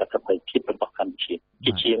លោកគឺអធិបតេយ្យភាពរបស់កម្ពុជា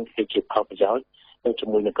ជាងគឺជាផលប្រយោជន៍ជា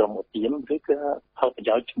មួយនឹងក្រុមឧទាមឬក៏ផលប្រ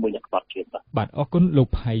យោជន៍ជាមួយនឹងក្បត់ជាតិបាទអរគុណលោក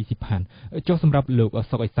ផៃស៊ីផានចុះសម្រាប់លោក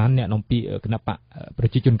សុកអេសានអ្នកនាំពាក្យគណៈបកប្រ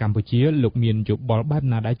ជាជនកម្ពុជាលោកមានយោបល់បែប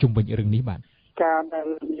ណាដែរជុំវិញរឿងនេះបាទការដែល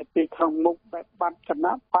មានពីខាងមុខបែបបាត់គ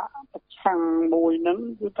ណៈបកប្រឆាំងមួយហ្នឹង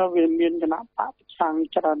គឺថាវាមានគណៈបកប្រឆាំង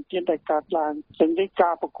ច្រើនទៀតដែលកើតឡើងចឹងទេកា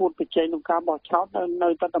រប្រកួតប្រជែងក្នុងការបោះឆ្នោតនៅ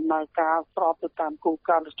តែដំណើរការស្របទៅតាមគោល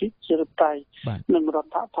ការណ៍លទ្ធិប្រជាធិបតេយ្យនិងរដ្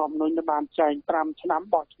ឋធម្មនុញ្ញបានចែង5ឆ្នាំ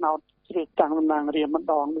បោះឆ្នោតជ្រើសតាំងតំណាងរាស្ត្រម្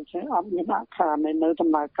ដងដូច្នេះអត់មានអាខាននៅដំ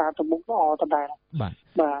ណើរការទៅមុខល្អដដែលបាទ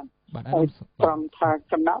ត្រង់ថា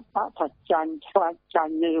គណៈបកថាចាញ់ឆ្លាច់ចា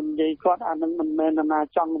ញ់នេះរំលាយគាត់អានឹងមិនមែនណា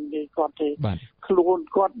ចង់រំលាយគាត់ទេខ្លួន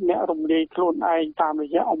គាត់អ្នករំលាយខ្លួនឯងតាមរ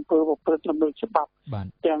យៈអង្គើប្រព្រឹត្តល្មើសច្បាប់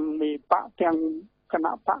ទាំងមេបកទាំងគ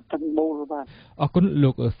ណៈបកទាំងមូលបាទអរគុណលោ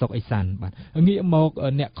កសុកអេសានបាទងាកមក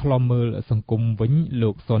អ្នកខ្លំមើលសង្គមវិញលោ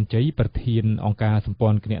កសនជ័យប្រធានអង្គការសម្ព័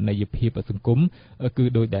ន្ធគណនេយ្យភាពសង្គមគឺ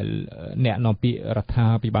ដោយដែលអ្នកនាំពាក្យរដ្ឋា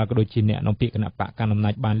ភិបាលក៏ដូចជាអ្នកនាំពាក្យគណៈបកកណ្ដាលអំ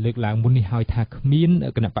ណាចបានលើកឡើងមុននេះហើយថាគ្មាន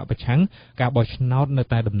គណៈបកប្រឆាំងការបោះឆ្នោតនៅ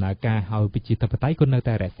តែដំណើរការហើយប្រជាធិបតេយ្យក៏នៅ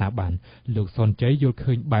តែរក្សាបានលោកសនជ័យយល់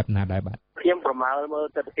ឃើញបែបណាដែរបាទខ្ញុំប្រមាលមើល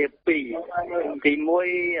ទស្សនវិជ្ជា2ទី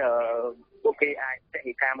1ពួកគេអាចតែ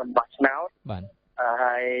ការមិនបោះឆ្នោតបាទ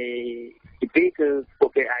ហើយទី2គឺពួ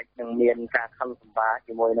កគេអាចនឹងមានការខំសម្បា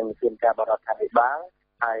ជាមួយនឹងវិធានការបរដ្ឋាភិបាល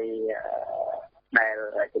ហើយដែល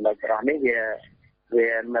ចំណុចរបស់នេះវា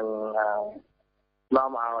នឹង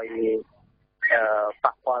នាំឲ្យ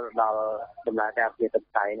ប៉ះពាល់ដល់ដំណើរការប្រជាធិប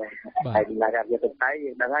តេយ្យនេះហើយដំណើរការប្រជាធិបតេយ្យ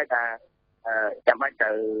យើងដឹងហើយថាចាំបាច់ត្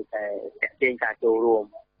រូវតែទាក់ទាញការចូលរួម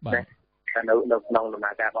ណានៅក្នុងដំ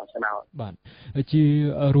ណើរការបោះឆ្នោតបាទជា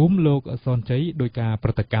រួមលោកសនជ័យដោយការប្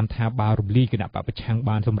រតិកម្មថាបើរំលាយគណៈបកប្រឆាំង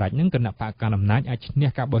បានសម្រេចនឹងគណៈបកកណ្ដាលអំណាចអាចឈ្នះ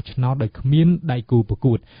ការបោះឆ្នោតដោយគ្មានដៃគូប្រ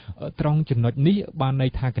កួតត្រង់ចំណុចនេះបានន័យ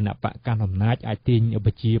ថាគណៈបកកណ្ដាលអំណាចអាចទាញ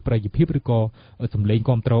ប្រជាប្រិយភាពឬក៏សម្លេង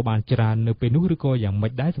គាំទ្របានច្រើននៅពេលនោះឬក៏យ៉ាងម៉េ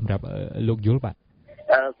ចដែរសម្រាប់លោកយល់បាទ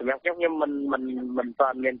សម្រាប់ខ្ញុំមិនទា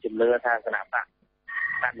ន់មានជំនឿថាគណៈបកកណ្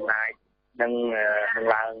ដាលអំណាចនឹង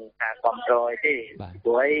ឡើងការគ្រប់គ្រងទេព្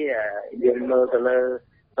រោះយើងមើលទៅលើ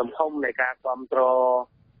ទំហំនៃការគ្រប់គ្រង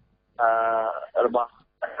របស់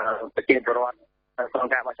ប្រជាពលរដ្ឋក្នុង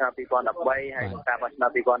ការបោះឆ្នោត2013ហើយក្នុងការបោះឆ្នោត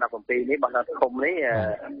2017នេះបោះឆ្នោតឃុំនេះ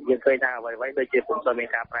យើងឃើញថាអ្វីៗដូចជាពុំសូវមាន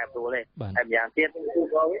ការប្រែប្រួលទេហើយម្យ៉ាងទៀតក្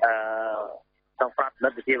នុងប្រតិប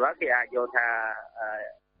ត្តិវិទ្យាគេអាចយល់ថា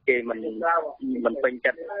គេមិនពេញ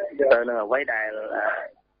ចិត្តទៅនឹងអ្វីដែល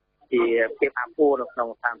ជាភាពអាពួរនៅក្នុង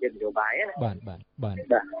ស្ថានភាពនយោបាយណាបាទ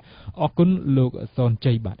អរគុណលោកសន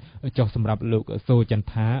ជ័យបាទចុះសម្រាប់លោកសូចន្ទ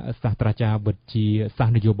ថាសាស្ត្រាចារ្យវិទ្យាសាស្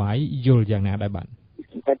ត្រនយោបាយយល់យ៉ាងណាដែរបាទ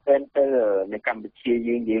តែនៅកម្ពុជា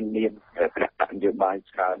យើងមានគណៈបកនយោបាយ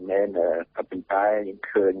ច្រើនមែនក៏ប៉ុន្តែយើង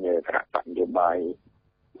ឃើញគណៈបកនយោបាយ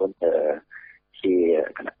ប៉ុន្តែជា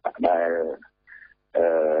គណៈបកដែល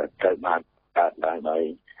ត្រូវបានកើតឡើងដោយ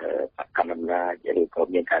បកកណ្ដាលអំណាចឬក៏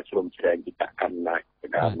មានការជ្រុំជ្រែងពីបកកណ្ដាលអំណាចទៅ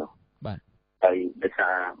ដល់នោះបាទ ហើយដោយសា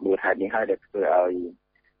រមូលហេតុនេះហើយដែលធ្វើឲ្យ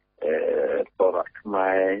ពលរដ្ឋខ្មែ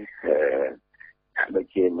រហាក់ដូច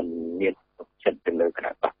ជាមិនមានចិត្តទៅលើគ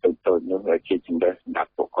ណៈបកតូចៗនោះជាជំរឿនសម្រា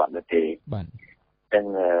ប់ពួកគាត់នោះទេបាទទាំង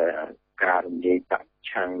ការរំលាយបក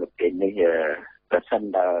ឆាំងនៅពេលនេះប្រសិន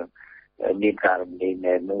បើមានការរំលាយ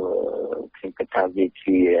នៅនោះខ្ញុំគិតថាវា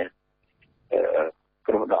ជា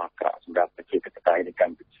គ្រោះដ៏អាក្រក់សម្រាប់ប្រជាធិបតេយ្យនៅក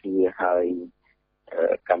ម្ពុជាហើយ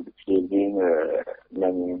កម្ពុជាយើងនឹ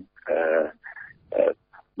ង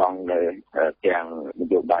បងនៅទាំងន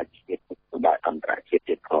យោបាយជាតិនយោបាយអន្តរជាតិ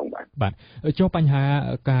ទៀតផងបាទចុះបញ្ហា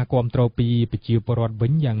ការគ្រប់គ្រងពីប្រជាពលរដ្ឋវិ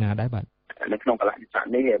ញយ៉ាងណាដែរបាទនៅក្នុងកលៈទេសៈ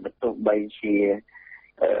នេះបើទោះបីជា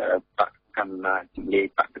បកកម្មាជំនាញ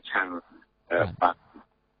បកប្រឆាំងបក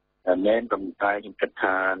មែនប៉ុន្តែខ្ញុំគិត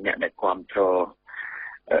ថាអ្នកដែលគ្រប់គ្រង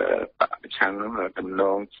បកប្រឆាំងនោះទំន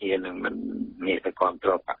ងជានឹងមិនងាកទៅគ្រប់គ្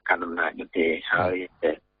រងបកកណ្ដាលអំណាចនោះទេហើយ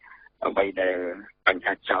អ្វីដែលបញ្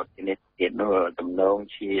ហាចោតនេះទៀតនោះទំនង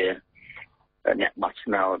ជាអ្នកបោះឆ្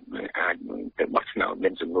នោតអាចទៅបោះឆ្នោតមា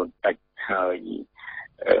នចំនួនតិចហើយ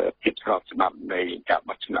ភាពស្របច្បាប់នៃការ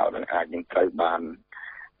បោះឆ្នោតនឹងអាចនឹងត្រូវបាន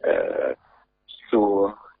សួរ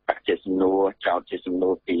ដាក់ជាសំណួរចោតជាសំណួ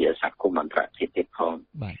រពីសហគមន៍អន្តរជាតិទៀតផង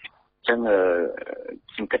បាទអញ្ចឹង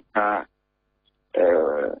ខ្ញុំគិតថា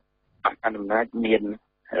បកកណ្ដាលអំណាចមាន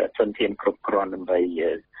ធនធានគ្រប់គ្រាន់ដើម្បី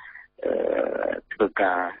ធ្វើ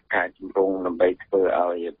ការជំរុញដើម្បីធ្វើ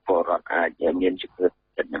ឲ្យពលរដ្ឋអាចមានជំនឿ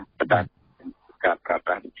ចិត្តនឹងប៉ុន្តែការប្រើប្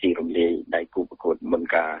រាស់វិធីរំលាយដៃគូប្រកួតមុន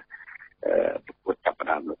ការប្រកួតចាប់ផ្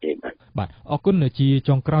ដើមនោះទេបាទអរគុណជា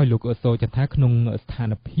ចុងក្រោយលោកសូចន្ទថាក្នុងស្ថា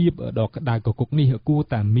នភាពដ៏ក្តៅគគុកនេះគួរ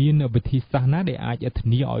តែមានវិធីសាស្ត្រណាដែលអាចធា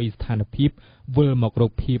នាឲ្យស្ថានភាពវិលមករ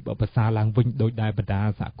កភាពប្រសើរឡើងវិញដោយដែលបណ្ដា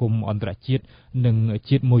សហគមន៍អន្តរជាតិនិង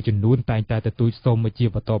ជាតិមួយចំនួនតែងតែទទូចសូមជា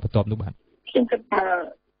បន្តបន្ទាប់នោះបាទខ្ញុំគិតថា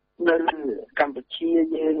នៅកម្ពុជា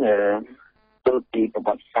យើងទៅពីប្រវ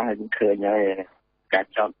ត្តិសាស្ត្រយើងឃើញហើយការ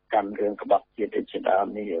ចោទកាន់រឿងក្បត់ជាតិជាដើម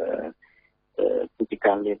នេះគឺជា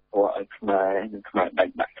ការលាបពណ៌ឲ្យខ្មែរនិងខ្មែរដា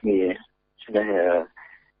ច់បាក់គ្នាឆ្នេះ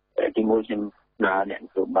ទីមួយខ្ញុំអ្នកន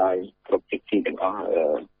យោបាយគ្រប់ទីទាំងអស់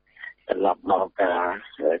ត្រឡប់មកការ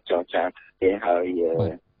ចរចាគ្នាហើយ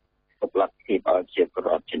កំឡុងពីឲ្យជាប្រវ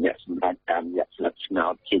ត្តិជាអ្នកសម្រាប់តាមរយៈស្លឹកឆ្នោ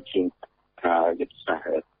តជាជាងយុទ្ធសាស្ត្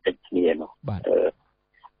រតិចគ្នានោះ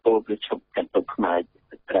ពលគឺឈប់កាន់ទុកខ្មែរ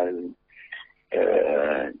ត្រូវ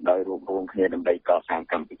ដោយរួមរងគ្នាដើម្បីកសាង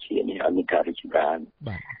កម្ពុជានេះឲ្យមានការរីកចម្រើន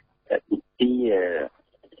ទី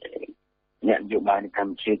អ្នកនយោបាយនៅក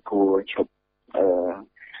ម្ពុជាគួរឈប់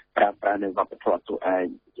ប្រើប្រាស់នៅវប្បធម៌តួឯង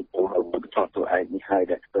ពីព្រោះវប្បធម៌តួឯងនេះហើយ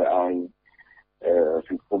ដែលធ្វើឲ្យ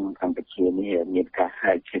សង្គមកម្ពុជានេះមានការ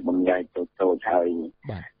ហែកជាបំណែកតូចៗហើយ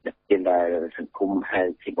ដែលដែលសង្គមហែក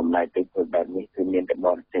ជាបំណែកតូចៗបែបនេះគឺមានតែប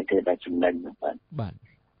រទេសទេដែលចំណេញបាទ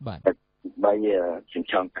បីខ្ញុំ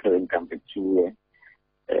ចង់ឃើញកម្ពុជា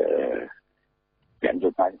អ្នកនយោ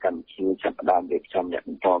បាយកម្ពុជាចាប់ផ្ដើមរៀបចំអ្នកប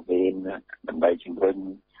ន្តវេនដើម្បីជំរុញ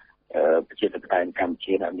ប្រជាធិបតេយ្យកម្ពុ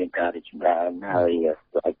ជាឲ្យមានការរីកចម្រើនហើយឲ្យ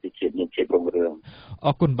ប្រជាជាតិមានភាពរុងរឿងអ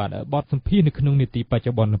រគុណបាទបទសម្ភាសន៍នៅក្នុងនីតិបច្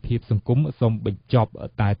ចុប្បន្នភាពសង្គមសូមបញ្ចប់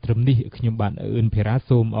តែត្រឹមនេះខ្ញុំបាទអឿនភារ៉ា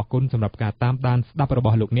សូមអរគុណសម្រាប់ការតាមដានស្ដាប់រប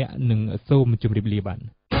ស់លោកអ្នកនិងសូមជម្រាបលាបាទ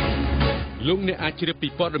លោកអ្នកអាចជ្រាបពី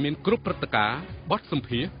ព័ត៌មានគ្រប់ព្រឹត្តិការណ៍បទសម្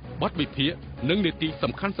ភាសន៍បទវិភាគនិងនីតិ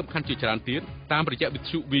សំខាន់ជាច្រើនទៀតតាមរយៈវិទ្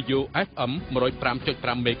យុ VAYO FM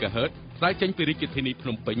 105.5 MHz ផ្សាយចេញពីរាជធានីភ្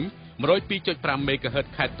នំពេញ 102.5 MHz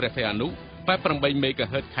ខេត្តព្រះសីហនុ 88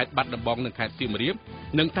 MHz ខេត្តបាត់ដំបងនិងខេត្តសៀមរាប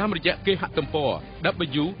និងតាមរយៈគេហទំព័រ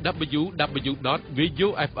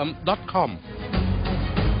www.vayofm.com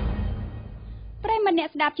ប្រិមត្តអ្នក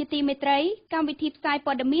ស្ដាប់ជាទីមេត្រីកម្មវិធីផ្សាយ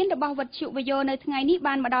ព័ត៌មានរបស់វិទ្យុ VAYO នៅថ្ងៃនេះ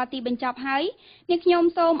បានមកដល់ទីបញ្ចប់ហើយនាងខ្ញុំ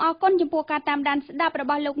សូមអរគុណចំពោះការតាមដានស្ដាប់រ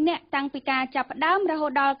បស់លោកអ្នកតាំងពីការចាប់ផ្ដើមរហូ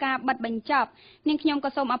តដល់ការបិទបញ្ចប់នាងខ្ញុំក៏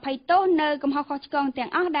សូមអភ័យទោសនៅកំហុសខុសឆ្គងទាំង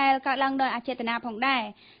អស់ដែលកើតឡើងដោយអចេតនាផងដែរ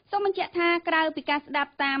សូមបញ្ជាក់ថាក្រៅពីការស្ដា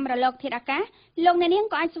ប់តាមរលកធាតុអាកាសលោកអ្នកនាង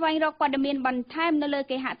ក៏អាចស្វែងរកព័ត៌មានបន្ថែមនៅលើ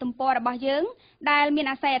គេហទំព័ររបស់យើងដែលមាន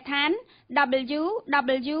អាសយដ្ឋាន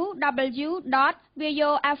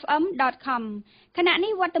www.vayofm.com ខណៈ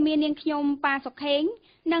នេះវត្តមាននាងខ្ញុំប៉ាសុខេង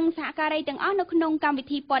និងសហការីទាំងអស់នៅក្នុងកម្មវិ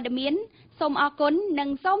ធីព័ត៌មានសូមអរគុណនិង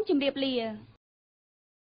សូមជម្រាបលា